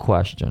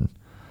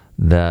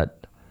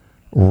that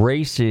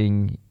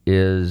racing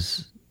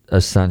is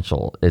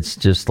essential. It's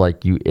just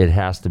like it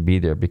has to be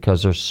there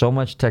because there's so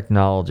much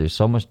technology,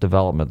 so much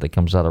development that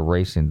comes out of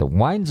racing that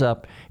winds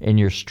up in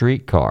your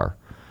street car.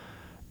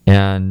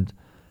 And,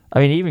 I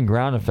mean, even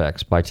ground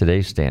effects by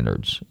today's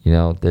standards,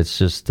 it's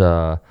just...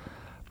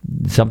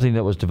 something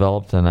that was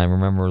developed, and I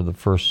remember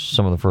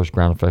some of the first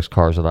ground effects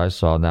cars that I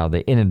saw. Now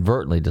they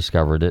inadvertently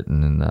discovered it,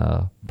 and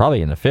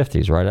probably in the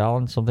 50s, right,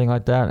 Alan? Something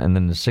like that. And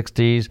then in the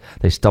 60s,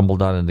 they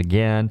stumbled on it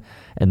again,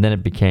 and then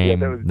it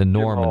became the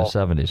norm in the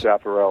 70s.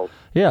 Chaparral.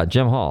 Yeah,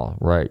 Jim Hall,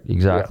 right,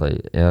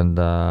 exactly. Yeah. And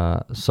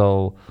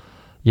so,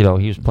 he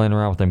was playing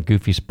around with them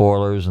goofy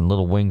spoilers and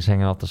little wings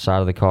hanging off the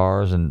side of the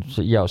cars, and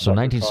so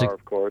 1960,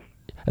 of course,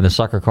 and the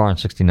sucker car in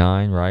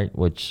 '69, right,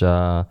 which.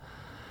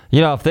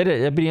 If they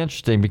did, it'd be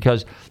interesting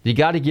because you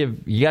got to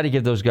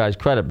give those guys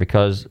credit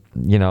because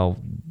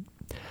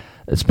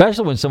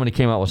especially when somebody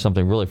came out with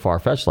something really far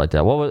fetched like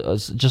that. What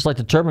was just like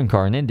the turbine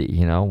car in Indy,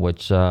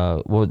 which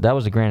that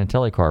was the Grand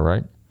Intelli car,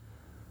 right?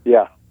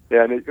 Yeah,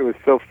 and it was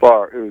so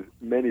far. It was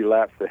many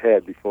laps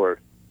ahead before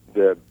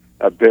the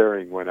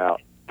bearing went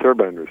out.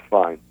 Turbine was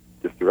fine,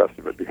 just the rest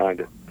of it behind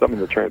it. Something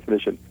in the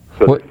transmission,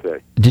 so to say.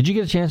 Did you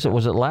get a chance?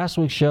 Was it last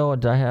week's show?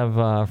 Did I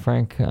have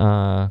Frank?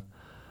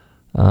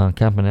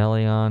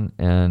 Campanelli on,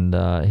 and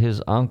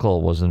his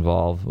uncle was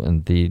involved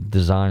in the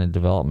design and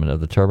development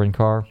of the turbine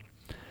car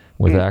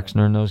with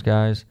Axner and those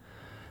guys.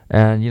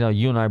 And,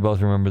 you and I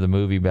both remember the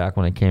movie back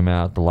when it came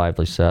out, The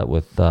Lively Set,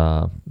 with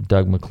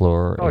Doug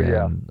McClure. Oh,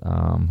 and,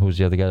 who was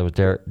the other guy that was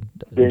there?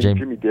 James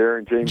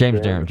Darren,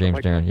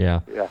 yeah.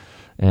 Yeah.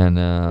 And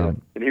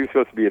he was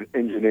supposed to be an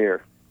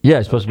engineer. Yeah,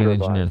 he's supposed to be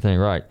an engineer thing,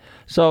 right.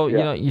 So,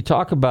 you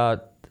talk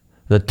about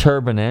the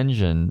turbine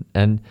engine,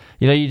 and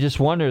you just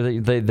wonder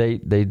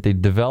they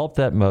developed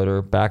that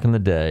motor back in the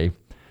day.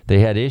 They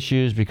had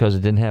issues because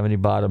it didn't have any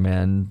bottom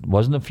end.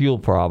 Wasn't a fuel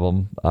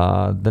problem.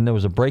 Then there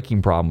was a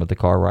braking problem with the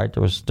car, right?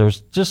 There was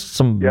just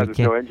some. Yeah, there's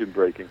no engine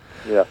braking.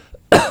 Yeah.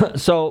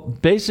 So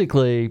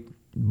basically,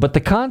 but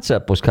the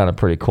concept was kind of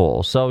pretty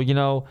cool. So you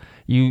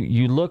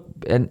look,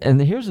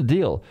 and here's the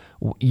deal.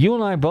 You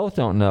and I both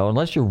don't know,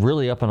 unless you're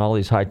really up on all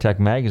these high-tech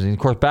magazines.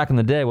 Of course, back in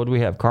the day, what do we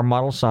have? Car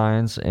Model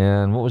Science,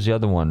 and what was the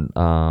other one?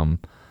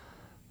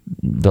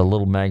 The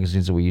little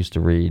magazines that we used to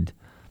read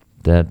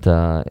that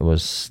it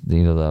was,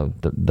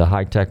 the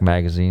high tech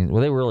magazine.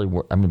 Well, they really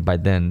were. I mean, by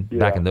then,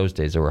 back in those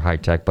days, they were high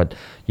tech. But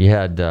you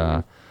had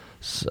two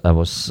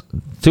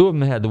of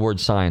them had the word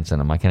science in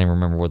them. I can't even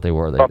remember what they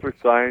were. Popular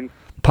Science.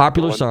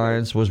 Popular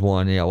Science was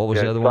one. Yeah. What was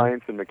the other one?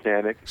 Science and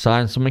Mechanics.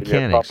 Science and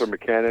Mechanics. Popular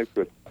Mechanics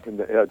with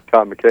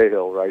Tom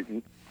McCahill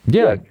writing.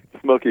 Yeah.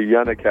 Smokey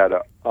Yunick had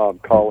a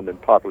column in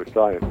Popular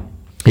Science.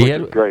 He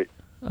had great.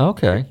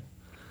 Okay.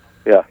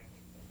 Yeah.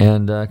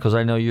 And because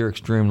I know you're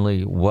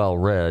extremely well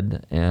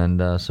read,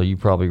 and so you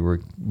probably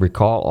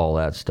recall all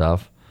that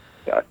stuff.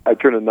 Yeah, I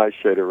turn a nice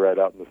shade of red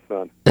out in the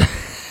sun.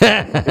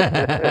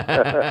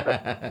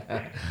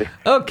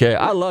 Okay,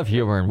 I love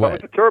humor and Well,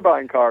 with the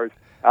turbine cars,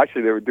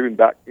 actually, they were doing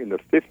back in the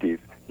 50s.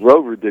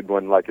 Rover did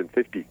one like in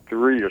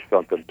 53 or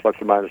something, plus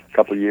or minus a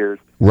couple of years.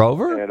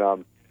 Rover? And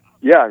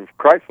and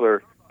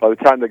Chrysler, by the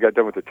time they got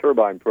done with the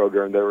turbine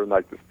program, they were in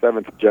like the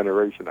 7th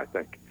generation, I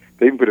think.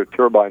 They even put a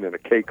turbine in a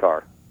K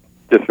car,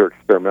 just for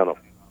experimental.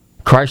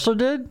 Chrysler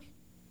did?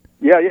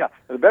 Yeah.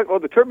 And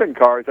the turbine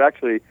car is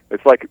actually,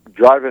 it's like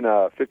driving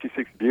a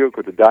 56 Buick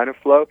with a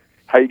Dynaflow.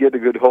 How you get a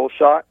good hole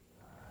shot?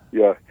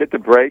 You hit the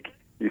brake,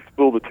 you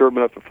spool the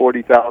turbine up to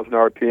 40,000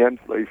 RPM,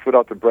 so you foot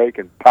out the brake,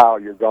 and pow,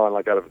 you're gone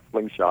like out of a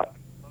slingshot.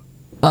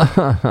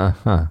 Yeah,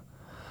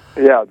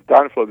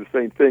 Dynaflow, the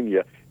same thing.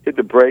 You hit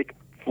the brake,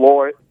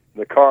 floor it,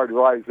 and the car would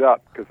rise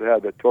up because it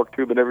had the torque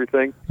tube and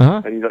everything,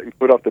 and you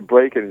put off the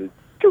brake and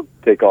it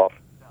take off.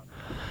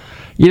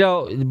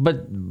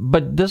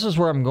 But this is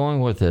where I'm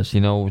going with this.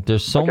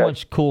 There's so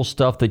much cool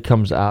stuff that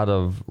comes out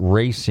of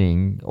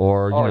racing,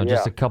 or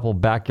just a couple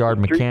backyard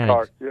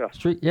mechanics. Cars,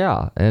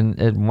 and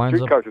it winds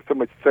Street cars are so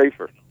much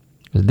safer.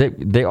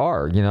 They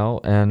are,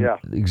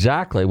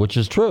 exactly, which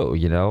is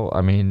true.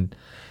 I mean,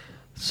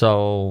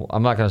 so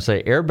I'm not going to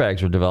say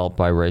airbags were developed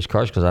by race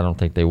cars because I don't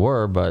think they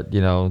were, but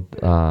I'm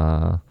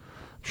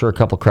sure a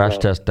couple crash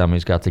test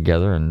dummies got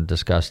together and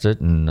discussed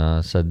it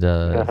and said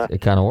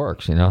it kind of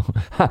works, Well,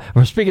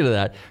 speaking of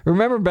that,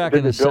 remember back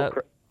in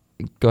the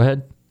Go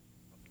ahead.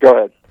 Go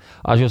ahead.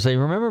 I was going to say,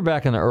 remember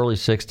back in the early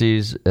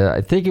 60s,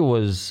 I think it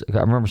was, I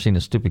remember seeing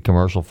a stupid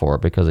commercial for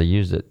it because they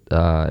used it.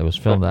 It was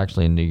filmed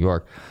actually in New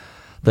York.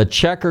 The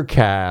Checker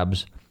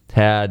cabs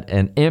had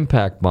an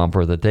impact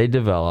bumper that they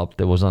developed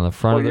that was on the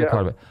front of their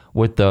car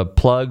with the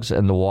plugs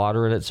and the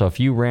water in it. So if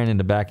you ran in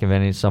the back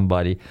of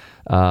somebody,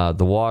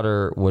 the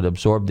water would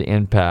absorb the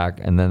impact,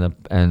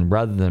 and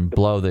rather than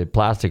blow the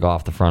plastic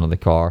off the front of the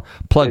car,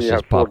 plugs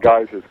just popped. Four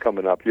geysers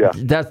coming up. Yeah.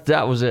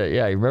 That was it.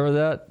 Yeah, you remember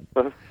that?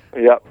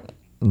 Yep.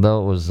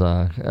 That was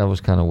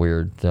kind of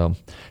weird. So,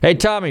 hey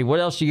Tommy, what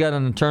else you got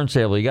on the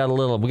turntable? We got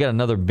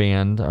another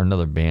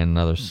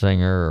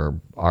singer or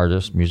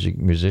artist,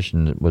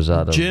 musician that was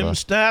out of Jim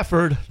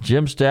Stafford.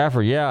 Jim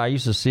Stafford, yeah, I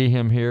used to see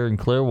him here in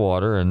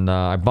Clearwater, and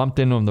I bumped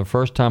into him the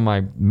first time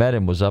I met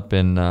him was up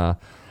in.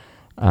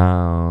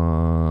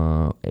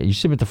 You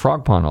see him at the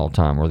Frog Pond all the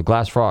time, or the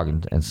Glass Frog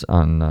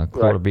on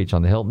Clearwater Beach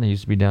on the Hilton. He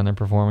used to be down there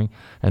performing.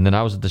 And then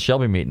I was at the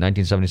Shelby meet in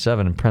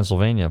 1977 in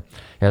Pennsylvania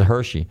at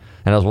Hershey.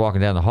 And I was walking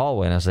down the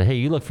hallway, and I said, "Hey,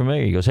 you look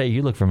familiar." He goes, "Hey,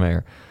 you look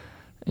familiar."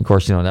 And of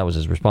course, that was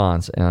his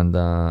response. And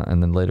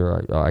then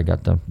later I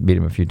got to meet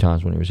him a few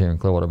times when he was here in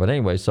Clearwater. But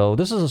anyway, so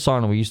this is a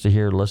song that we used to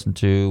listen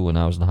to when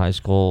I was in high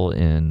school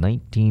in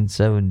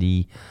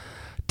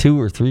 1972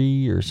 or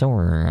 3 or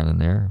somewhere around in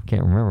there.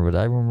 Can't remember, but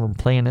I remember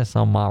playing this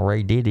on my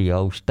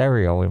radio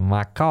stereo in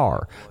my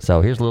car.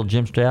 So here's a little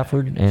Jim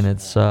Stafford, and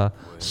it's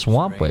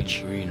Swamp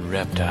Witch. Green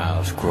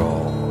reptiles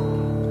crawl.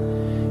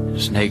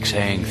 Snakes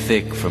hang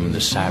thick from the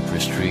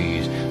cypress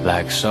trees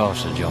like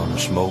sausage on a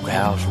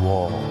smokehouse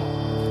wall.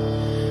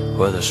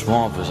 Where the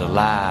swamp is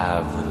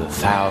alive with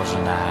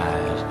 1,000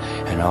 eyes,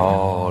 and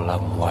all of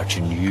them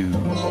watching you.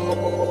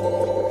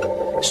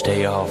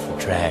 Stay off the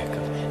track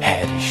of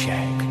Hattie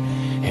Shack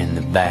in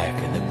the back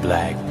of the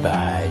Black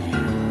Bayou.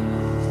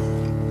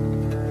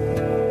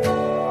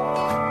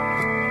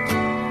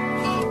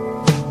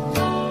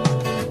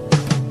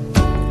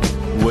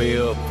 Way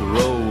up the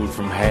road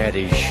from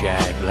Hattie's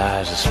shack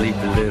lies a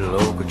sleepy little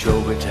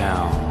Okeechobee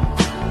town.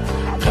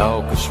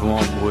 Talk of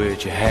Swamp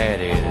Witch,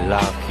 Hattie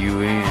lock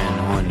you in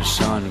when the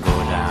sun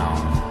go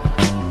down.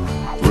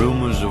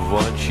 Rumors of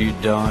what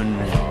she'd done,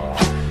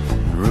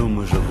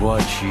 rumors of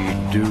what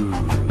she'd do,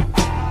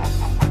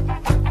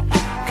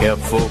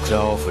 kept folks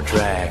off a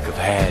track of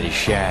Hattie's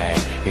shack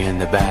in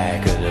the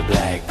back of the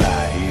Black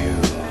Bayou.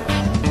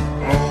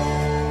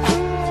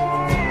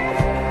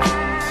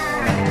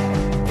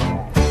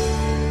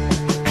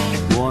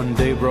 One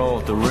day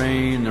brought the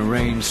rain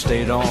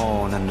stayed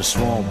on, and the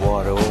swamp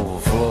water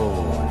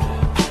overflowed.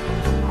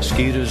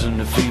 Mosquitoes and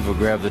the fever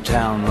grabbed the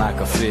town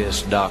like a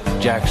fist. Dr.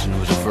 Jackson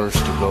was the first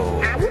to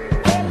go.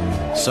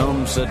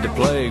 Some said the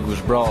plague was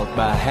brought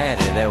by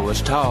Hattie. There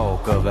was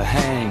talk of a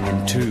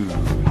hanging too.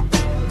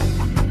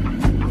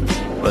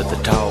 But the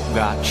talk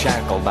got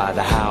shackled by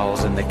the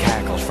howls and the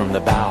cackles from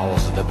the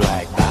bowels of the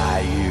Black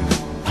Bayou.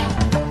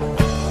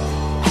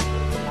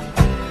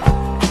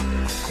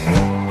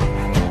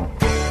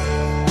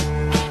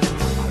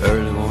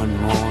 Early one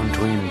morn,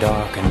 between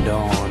dark and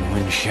dawn,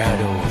 when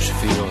shadows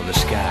fill the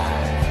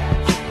sky,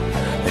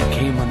 there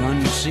came an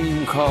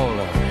unseen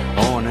caller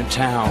on a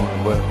town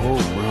where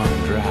hope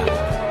run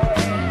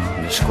dry.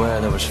 In the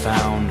square there was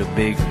found a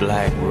big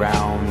black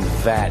round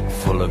vat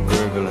full of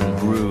gurgling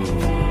brew.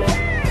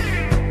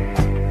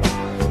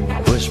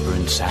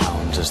 Whispering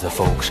sounds as the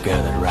folks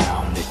gathered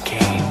round. It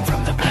came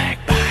from the Black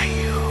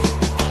Bayou.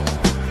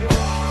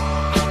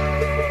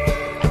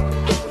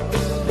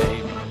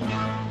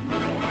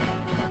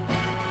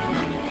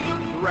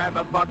 Grab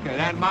a bucket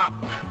and mop.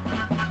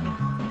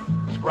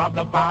 Scrub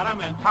the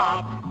bottom and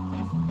top.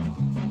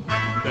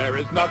 There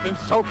is nothing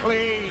so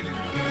clean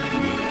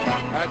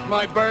as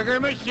my burger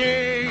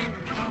machine.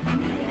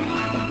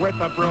 With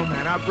a broom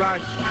and a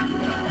brush,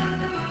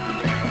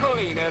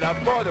 clean it up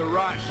for the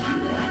rush.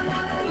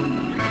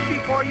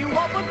 Before you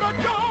open the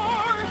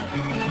door,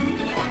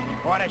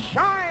 or to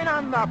shine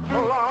on the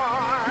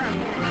floor.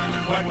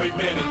 When we've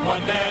been as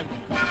one then,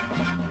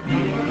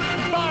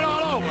 start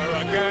all over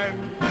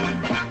again.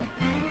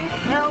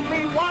 Tell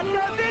me, what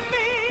does it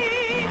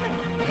mean?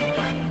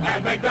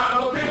 And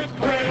McDonald's is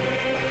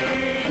clean.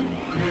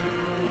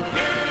 You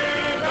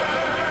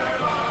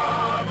deserve a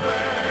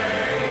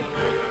break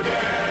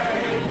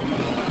today.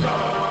 So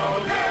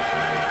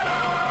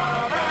get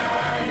up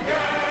and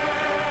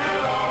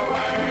get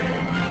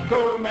away to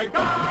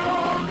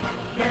McDonald's,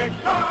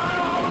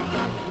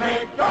 McDonald's,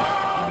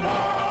 McDonald's.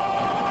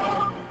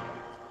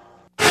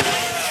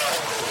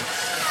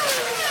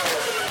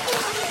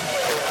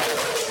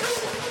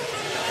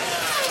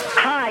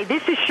 Hi,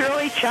 this is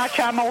Shirley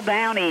Cha-Cha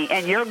Muldowney,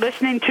 and you're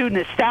listening to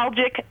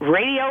Nostalgic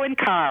Radio and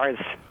Cars.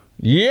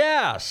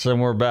 Yes, and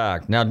we're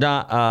back. Now,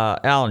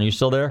 Alan, you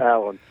still there?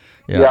 Alan.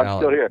 Yeah, Yeah, I'm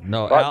Alan. still here.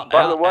 No,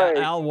 By the way...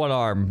 Al one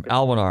arm.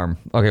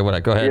 Okay,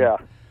 what? Go ahead. Yeah.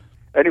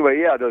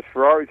 Anyway, yeah, those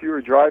Ferraris you were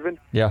driving,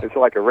 Yeah. it's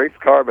like a race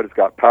car, but it's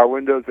got power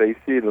windows, AC,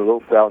 and a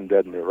little sound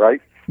deadener,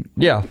 right?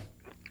 Yeah.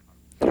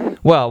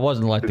 Well, it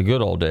wasn't like the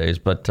good old days,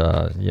 but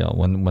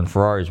when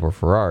Ferraris were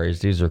Ferraris,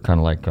 these are kind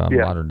of like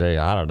modern day.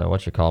 I don't know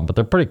what you call them, but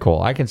they're pretty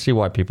cool. I can see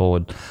why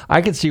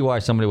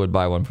somebody would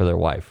buy one for their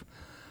wife.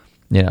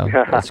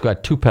 It's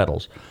got two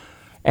pedals.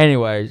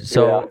 Anyway,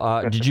 so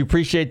did you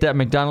appreciate that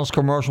McDonald's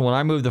commercial? When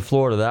I moved to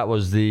Florida, that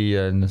was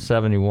in the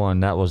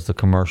 71. That was the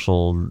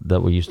commercial that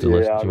we used to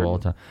listen to all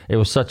the time. It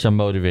was such a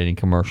motivating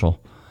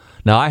commercial.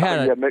 Now I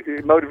had a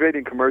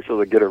motivating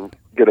commercial to get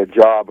a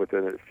job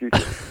within the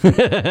future.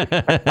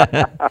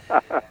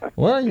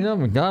 Well,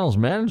 McDonald's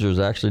managers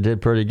actually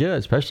did pretty good,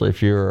 especially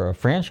if you're a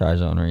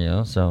franchise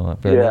owner. So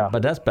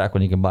but that's back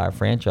when you can buy a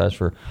franchise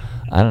for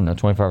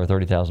 $25,000 or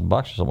 $30,000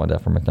 or something like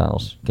that for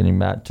McDonald's. Can you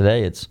imagine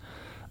today? It's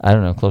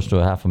close to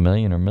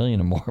 $500,000 or $1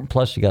 million or more.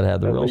 Plus, you got to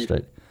have the real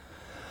estate.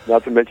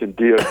 Not to mention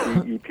DOT,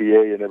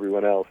 EPA, and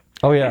everyone else.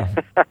 Oh yeah,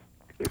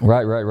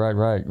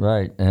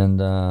 right.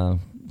 And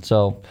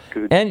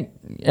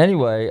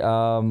anyway,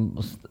 a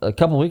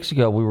couple of weeks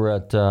ago we were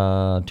at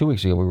 2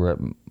 weeks ago we were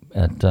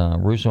at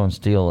Russo and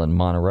Steel in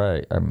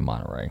Monterey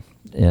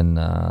in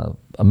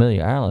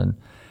Amelia Island,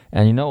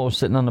 and what was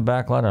sitting on the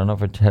back lot? I don't know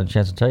if I had a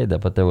chance to tell you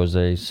that, but there was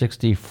a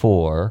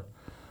 '64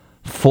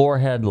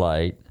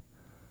 4-headlight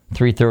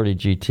 330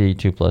 GT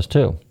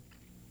 2+2.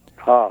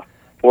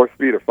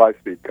 4-speed or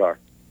 5-speed car?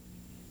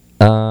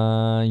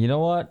 You know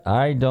what?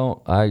 I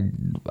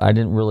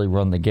didn't really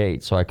run the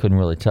gate, so I couldn't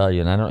really tell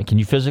you. And can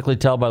you physically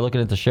tell by looking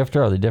at the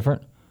shifter? Are they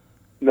different?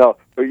 No.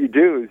 What you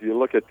do is you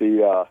look at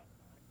the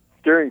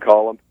steering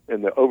column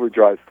and the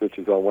overdrive switch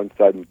is on one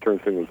side and the turn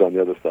signal is on the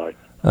other side.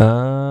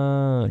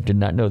 Did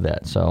not know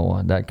that,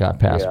 so that got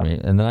past me.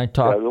 And then I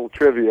talked... a little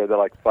trivia that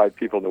like 5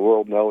 people in the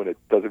world know, and it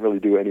doesn't really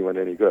do anyone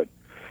any good.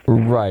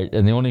 Right,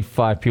 and the only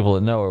 5 people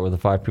that know it were the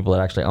 5 people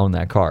that actually own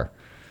that car.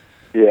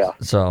 Yeah.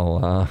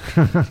 So,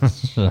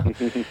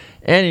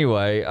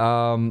 anyway,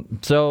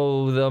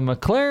 so the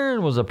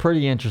McLaren was a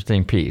pretty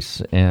interesting piece.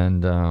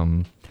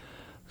 And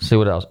see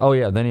what else. Oh,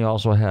 yeah, then he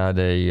also had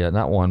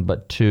not one,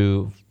 but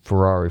 2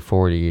 Ferrari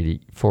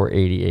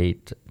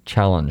 488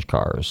 Challenge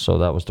cars. So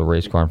that was the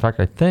race car. In fact,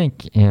 I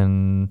think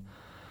in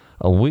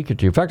a week or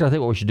two. In fact, I think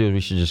what we should do is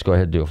we should just go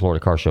ahead and do a Florida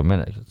Car Show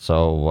Minute.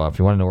 So if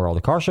you want to know where all the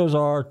car shows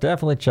are,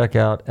 definitely check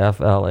out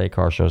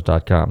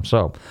flacarshows.com.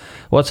 So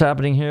what's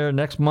happening here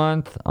next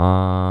month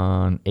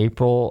on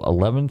April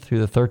 11th through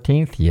the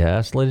 13th?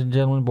 Yes, ladies and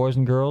gentlemen, boys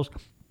and girls,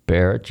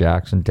 Barrett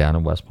Jackson down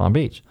in West Palm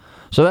Beach.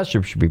 So that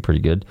should be pretty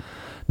good.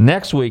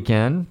 Next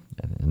weekend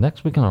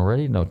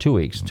already? No, 2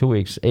 weeks. 2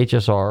 weeks,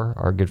 HSR,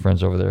 our good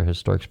friends over there,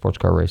 Historic Sports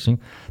Car Racing,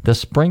 the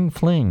Spring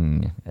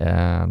Fling.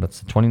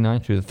 That's the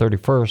 29th through the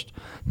 31st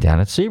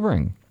down at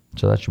Sebring.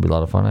 So that should be a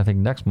lot of fun. I think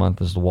next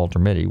month is the Walter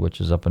Mitty, which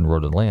is up in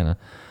Road Atlanta.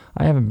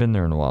 I haven't been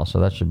there in a while,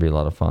 so that should be a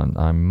lot of fun.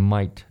 I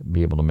might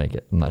be able to make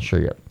it. I'm not sure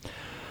yet.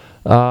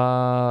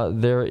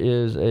 There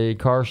is a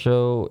car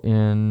show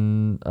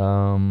in...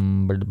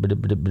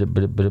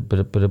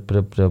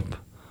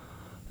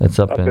 it's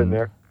up in... I've been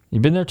there.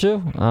 You've been there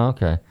too? Oh,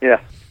 okay. Yeah.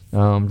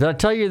 Did I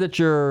tell you that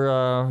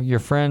your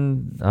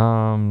friend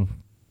Lauren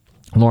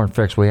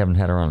Fix, we haven't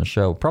had her on the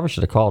show. Probably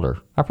should have called her.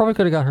 I probably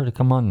could have got her to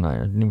come on tonight.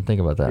 I didn't even think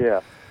about that.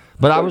 Yeah.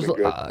 But that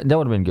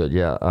would have been good,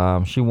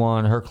 yeah. She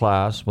won her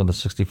class with a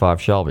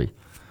 65 Shelby.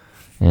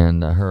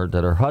 and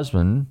her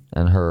husband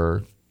and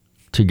her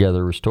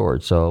together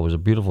restored. So it was a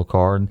beautiful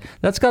car, and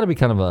that's got to be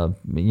kind of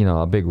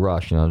a big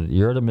rush.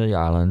 You're at Amelia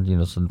Island,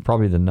 so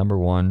probably the number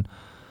one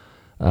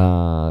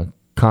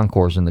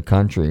concourse in the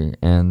country,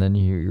 and then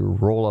you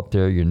roll up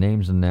there, your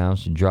name's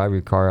announced, you drive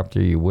your car up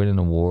there, you win an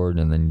award,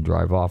 and then you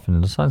drive off into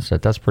the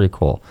sunset. That's pretty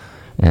cool.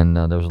 And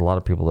there was a lot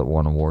of people that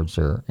won awards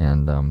there,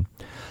 and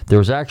there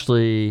was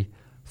actually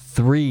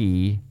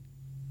two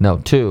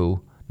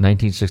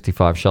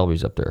 1965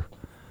 Shelbys up there,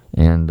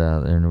 and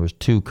there was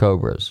 2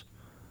 Cobras,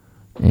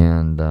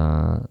 and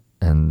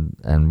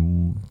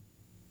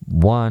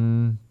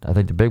one, I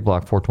think the big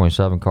block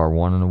 427 car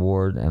won an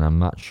award, and I'm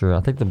not sure. I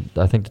think the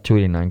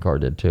 289 car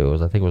did too.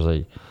 I think it was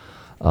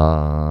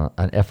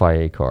an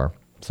FIA car,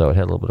 so it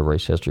had a little bit of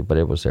race history, but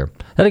it was there.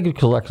 Had a good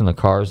collection of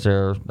cars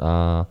there.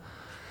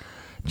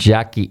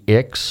 Jackie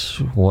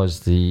Ickx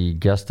was the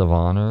guest of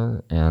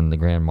honor and the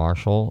Grand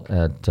Marshal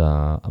at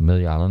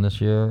Amelia Island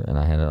this year, and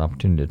I had an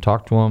opportunity to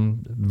talk to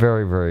him.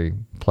 Very, very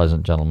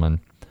pleasant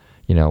gentleman,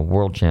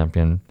 world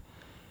champion.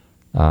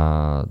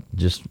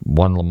 Just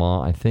won Le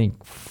Mans, I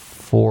think,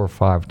 4 or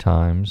 5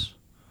 times.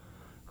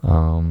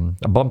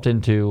 I bumped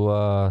into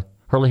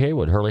Hurley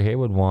Haywood. Hurley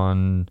Haywood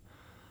won,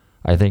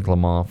 I think, Le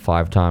Mans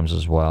 5 times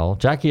as well.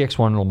 Jackie Ickx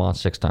won Le Mans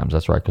 6 times.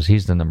 That's right, because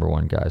he's the number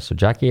one guy. So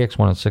Jackie Ickx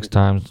won it 6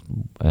 times,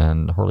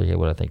 and Hurley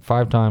Haywood, I think,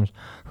 5 times.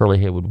 Hurley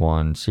Haywood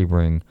won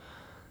Sebring,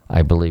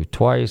 I believe,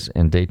 twice,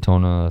 and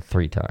Daytona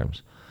 3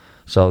 times.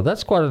 So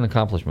that's quite an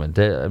accomplishment.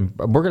 We're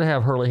going to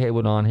have Hurley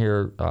Haywood on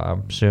here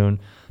soon.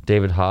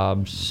 David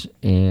Hobbs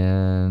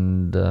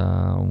and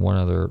one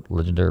other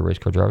legendary race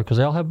car driver, because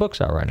they all have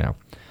books out right now.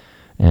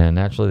 And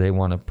naturally, they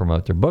want to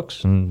promote their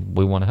books, and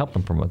we want to help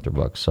them promote their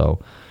books. So,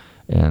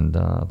 and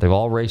they've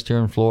all raced here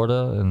in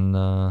Florida, and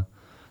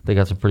they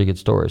got some pretty good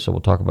stories. So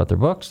we'll talk about their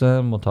books,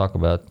 and we'll talk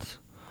about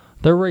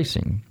their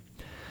racing.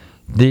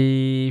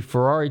 The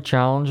Ferrari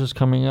Challenge is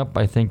coming up.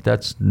 I think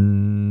that's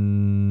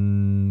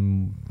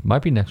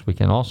might be next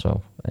weekend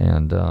also,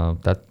 and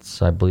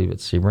that's, I believe, at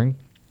Sebring.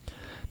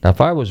 Now, if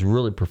I was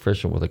really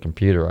proficient with a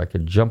computer, I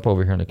could jump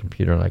over here on the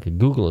computer and I could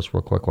Google this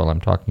real quick while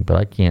I'm talking, but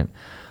I can't.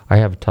 I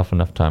have a tough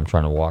enough time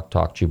trying to walk,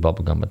 talk, chew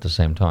bubblegum at the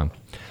same time.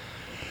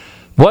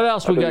 What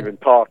else we got? Even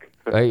talk.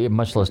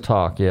 Much less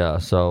talk, yeah.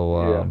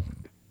 So,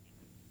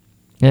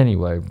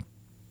 anyway,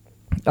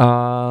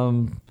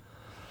 on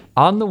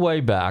the way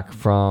back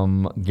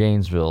from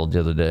Gainesville the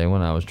other day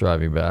when I was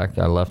driving back,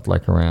 I left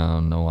like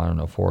around,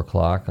 4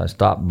 o'clock. I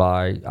stopped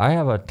by. I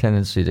have a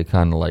tendency to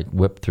kind of like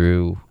whip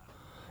through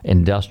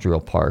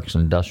industrial parks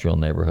and industrial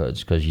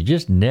neighborhoods because you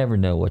just never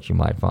know what you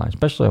might find,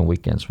 especially on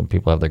weekends when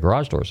people have their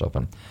garage doors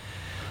open.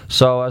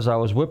 So as I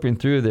was whipping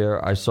through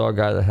there, I saw a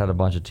guy that had a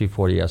bunch of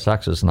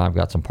 240SXs, and I've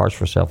got some parts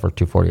for sale for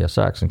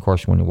 240SX. And of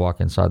course, when you walk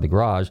inside the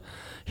garage,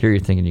 here you're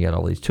thinking you got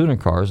all these tuning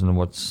cars, and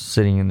what's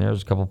sitting in there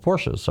is a couple of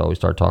Porsches. So we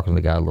started talking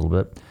to the guy a little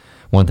bit.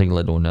 One thing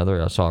led to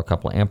another. I saw a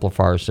couple of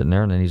amplifiers sitting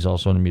there, and then he's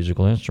also into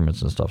musical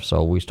instruments and stuff.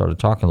 So we started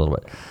talking a little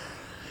bit.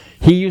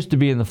 He used to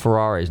be in the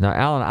Ferraris. Now,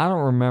 Alan, I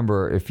don't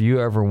remember if you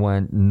ever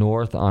went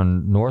north of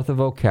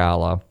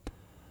Ocala.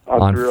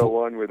 On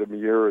 301 where the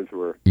Miuras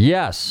were.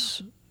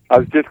 Yes. I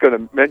was just going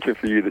to mention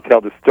for you to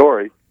tell the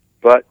story,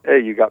 but, hey,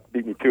 you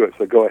beat me to it,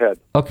 so go ahead.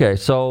 Okay,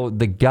 so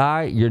the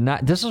guy,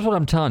 this is what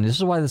I'm telling you. This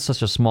is why this is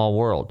such a small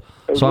world.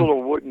 It was a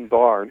little wooden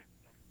barn.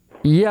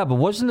 Yeah, but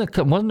wasn't there a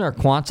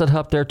Quonset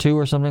hut there, too,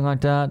 or something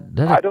like that?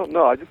 I don't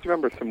know. I just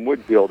remember some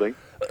wood building.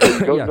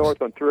 You go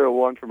north on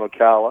 301 from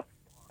Ocala,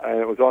 and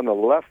it was on the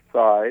left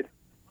side,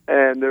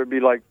 and there was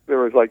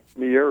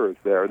Miuras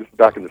there. This is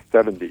back in the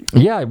 70s.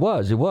 Yeah, it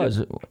was.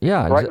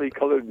 Yeah, brightly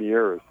colored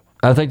Miuras.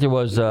 I think there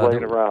was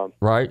laying around,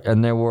 right,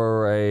 and there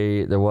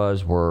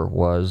was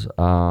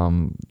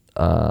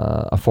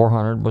a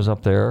 400 was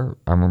up there.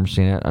 I remember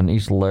seeing it on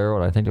East Laro,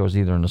 and I think it was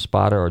either an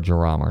Espada or a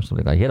Jarama or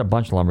something like that. He had a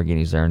bunch of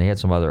Lamborghinis there, and he had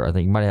some other. I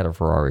think he might have had a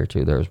Ferrari or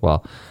two there as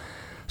well.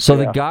 So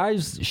the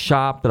guy's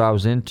shop that I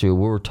was into,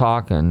 we were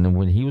talking, and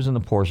when he was in the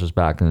Porsches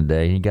back in the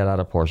day, he got out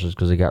of Porsches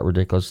because they got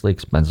ridiculously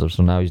expensive.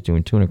 So now he's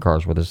doing tuner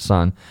cars with his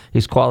son.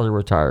 He's quality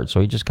retired,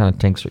 so he just kind of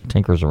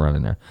tinkers around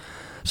in there.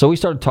 So we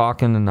started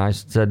talking, and I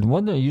said,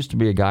 well, there used to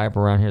be a guy up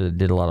around here that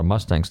did a lot of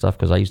Mustang stuff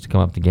because I used to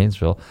come up to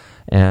Gainesville,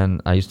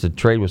 and I used to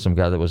trade with some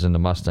guy that was into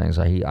Mustangs.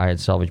 I had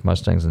salvaged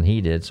Mustangs, and he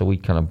did, so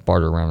we'd kind of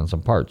barter around on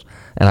some parts.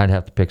 And I'd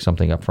have to pick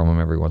something up from him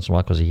every once in a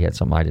while because he had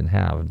something I didn't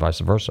have, and vice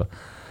versa.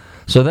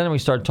 So then we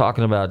started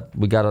talking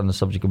we got on the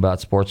subject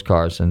about sports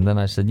cars, and then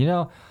I said,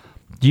 do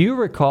you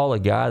recall a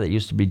guy that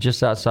used to be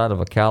just outside of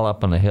Ocala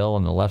up on the hill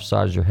on the left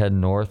side as you're heading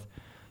north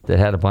that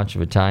had a bunch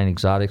of Italian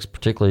exotics,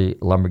 particularly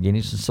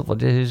Lamborghinis and stuff like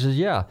that? He says,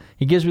 yeah.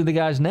 He gives me the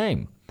guy's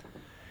name.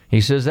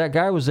 He says that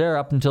guy was there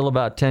up until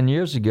about 10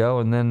 years ago,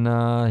 and then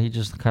he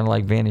just kind of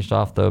like vanished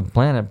off the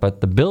planet,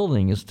 but the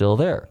building is still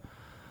there.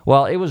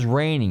 Well, it was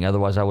raining,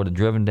 otherwise I would have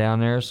driven down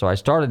there, so I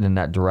started in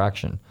that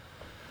direction.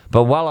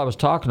 But while I was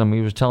talking to him,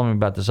 he was telling me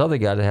about this other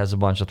guy that has a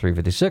bunch of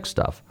 356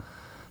 stuff.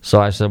 So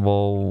I said,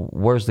 well,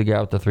 where's the guy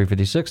with the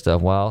 356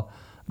 stuff? Well,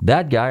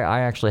 that guy,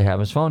 I actually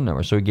have his phone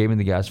number. So he gave me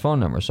the guy's phone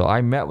number. So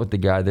I met with the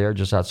guy there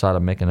just outside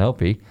of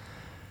Micanopy.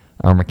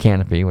 or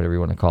Mechanope, whatever you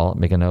want to call it,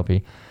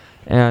 Micanopy.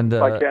 And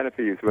My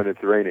canopy is when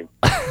it's raining.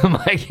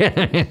 My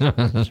canopy is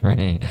when it's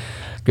raining.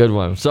 Good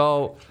one.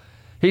 So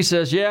he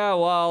says, yeah,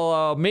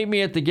 well, meet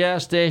me at the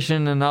gas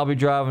station and I'll be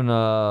driving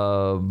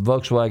a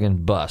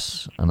Volkswagen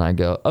bus. And I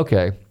go,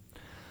 okay.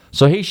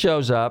 So he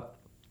shows up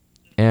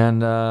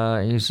and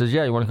he says,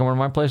 yeah, you want to come over to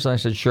my place? And I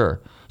said,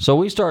 sure. So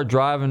we start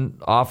driving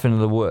off into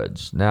the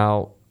woods.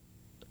 Now,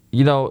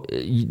 you know,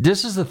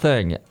 this is the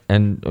thing,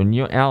 and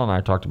you, Alan and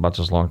I talked about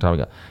this a long time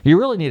ago. You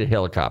really need a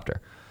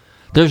helicopter.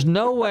 There's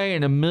no way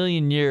in a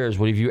million years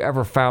would have you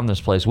ever found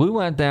this place. We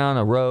went down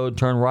a road,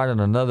 turned right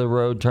on another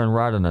road, turned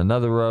right on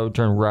another road,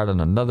 turned right on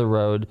another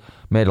road,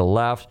 made a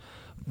left,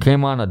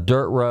 came on a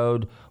dirt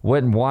road,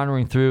 went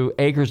wandering through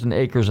acres and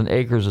acres and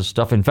acres of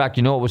stuff. In fact,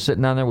 you know what was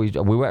sitting down there? We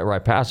went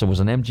right past it. It was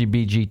an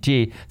MGB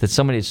GT that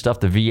somebody had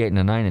stuffed a V8 and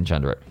a 9-inch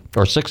under it,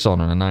 or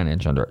 6-cylinder and a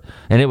 9-inch under it.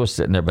 And it was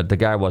sitting there, but the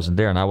guy wasn't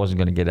there, and I wasn't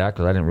going to get out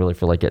because I didn't really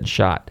feel like getting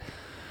shot.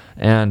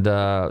 And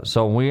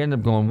so we ended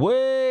up going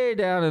way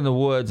down in the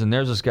woods, and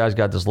there's this guy's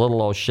got this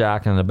little old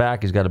shack, and in the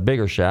back he's got a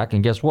bigger shack,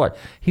 and guess what?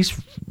 He's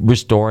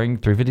restoring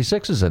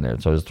 356s in there.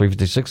 So there's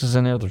 356s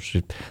in there, there's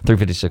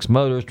 356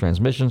 motors,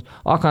 transmissions,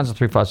 all kinds of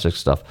 356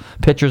 stuff.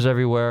 Pictures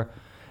everywhere.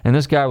 And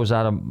this guy was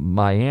out of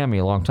Miami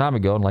a long time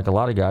ago, and like a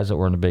lot of guys that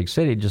were in a big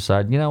city,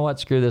 decided, you know what,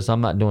 screw this,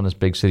 I'm not doing this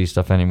big city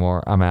stuff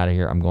anymore. I'm out of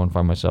here. I'm going to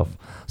find myself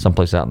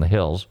someplace out in the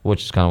hills,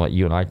 which is kind of what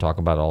you and I talk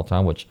about all the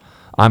time, which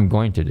I'm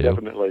going to do.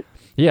 Definitely.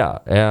 Yeah,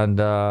 and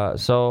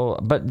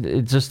but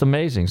it's just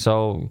amazing.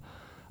 So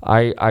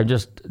I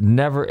just it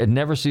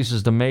never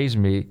ceases to amaze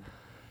me.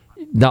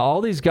 Now,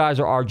 all these guys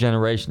are our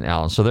generation,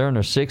 Alan, so they're in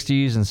their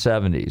 60s and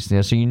 70s. You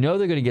know, so you know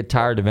they're going to get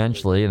tired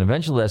eventually, and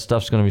eventually that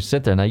stuff's going to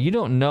sit there. Now, you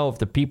don't know if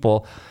the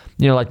people,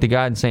 you know, like the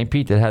guy in St.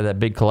 Pete that had that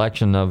big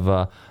collection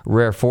of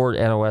rare Ford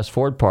NOS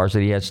Ford parts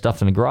that he had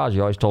stuffed in the garage. He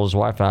always told his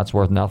wife, it's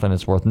worth nothing,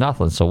 it's worth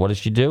nothing. So what does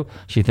she do?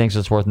 She thinks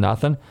it's worth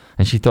nothing,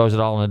 and she throws it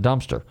all in a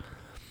dumpster.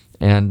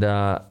 And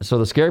so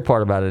the scary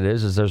part about it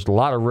is there's a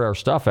lot of rare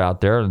stuff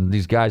out there, and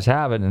these guys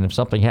have it, and if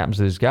something happens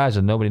to these guys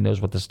and nobody knows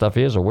what the stuff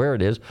is or where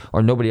it is,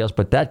 or nobody else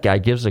but that guy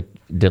gives a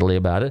diddly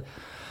about it,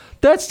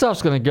 that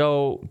stuff's going to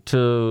go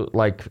to,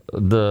 like,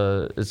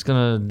 it's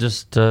going to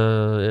just,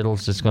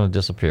 it's just going to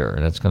disappear,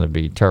 and it's going to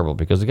be terrible,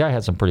 because the guy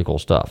had some pretty cool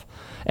stuff.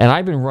 And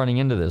I've been running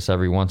into this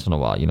every once in a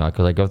while, you know,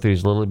 because I go through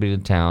these little bitty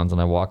towns,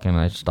 and I walk in, and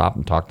I stop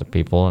and talk to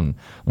people, and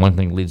one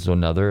thing leads to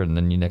another, and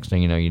then next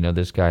thing you know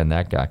this guy and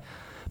that guy.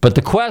 But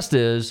the quest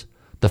is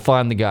to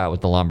find the guy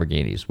with the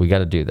Lamborghinis. We got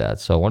to do that.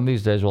 So one of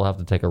these days we'll have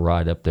to take a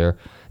ride up there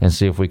and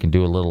see if we can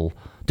do a little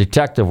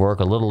detective work,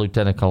 a little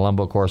Lieutenant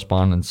Columbo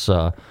correspondence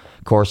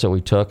course that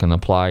we took, and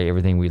apply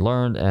everything we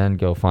learned and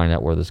go find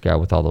out where this guy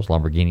with all those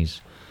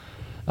Lamborghinis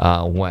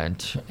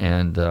went.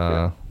 And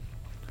well,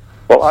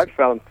 I've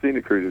found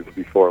scenic cruisers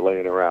before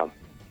laying around.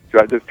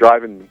 Just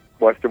driving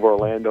west of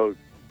Orlando,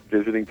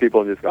 visiting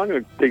people, and just, I'm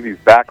going to take these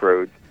back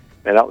roads,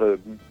 and out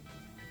in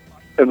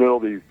the middle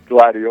of these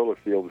gladiola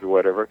fields or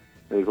whatever,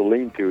 there's a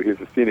lean-to. Here's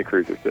a scenic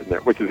cruiser sitting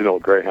there, which is an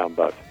old Greyhound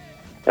bus.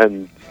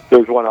 And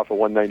there's one off of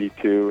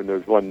 192, and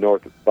there's one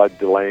north of Bud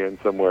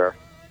DeLeon somewhere,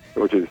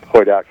 which is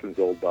Hoyt Axson's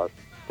old bus.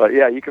 But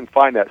yeah, you can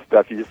find that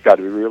stuff. You just got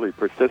to be really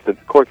persistent.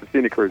 Of course, the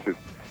scenic cruiser is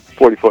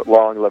 40 foot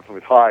long, 11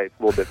 foot high. It's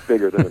a little bit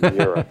bigger than the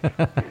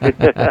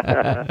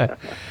Miura.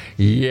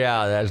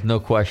 Yeah, there's no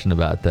question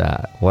about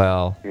that.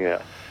 Well,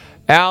 yeah.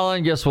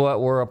 Alan, guess what?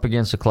 We're up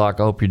against the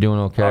clock. I hope you're doing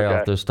okay. I'll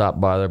have to stop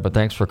by there. But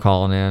thanks for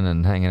calling in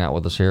and hanging out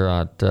with us here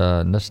at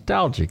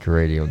Nostalgic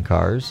Radio and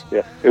Cars.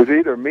 Yeah, it was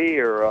either me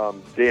or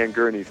Dan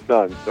Gurney's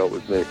son, so it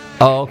was me.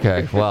 Oh,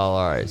 okay. Well,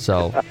 all right.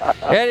 So,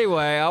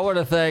 anyway, I want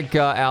to thank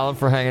Alan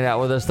for hanging out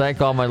with us. Thank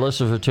all my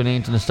listeners for tuning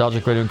in to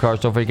Nostalgic Radio and Cars.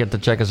 Don't forget to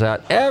check us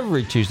out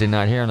every Tuesday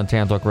night here on the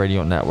Tan Talk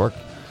Radio Network.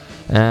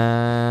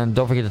 And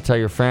don't forget to tell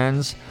your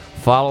friends.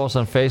 Follow us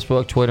on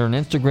Facebook, Twitter, and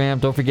Instagram.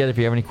 Don't forget, if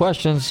you have any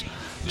questions,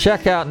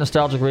 check out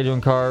Nostalgic Radio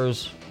and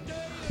Cars,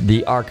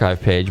 the archive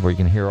page where you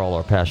can hear all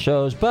our past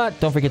shows. But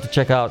don't forget to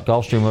check out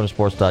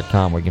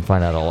GulfstreamMotorsports.com where you can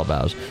find out all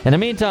about us. In the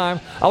meantime,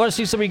 I want to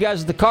see some of you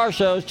guys at the car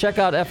shows. Check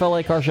out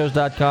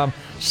FLAcarshows.com.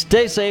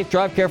 Stay safe,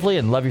 drive carefully,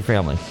 and love your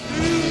family.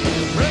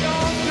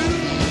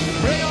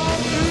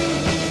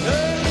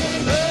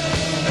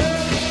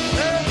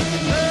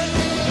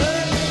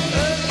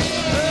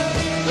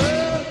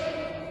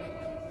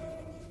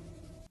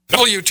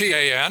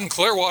 WTAN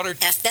Clearwater,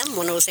 FM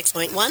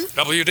 106.1,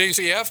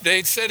 WDCF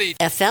Dade City,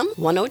 FM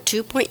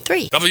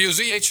 102.3,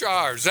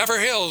 WZHR Zephyr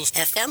Hills,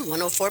 FM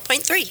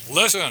 104.3.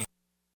 Listen.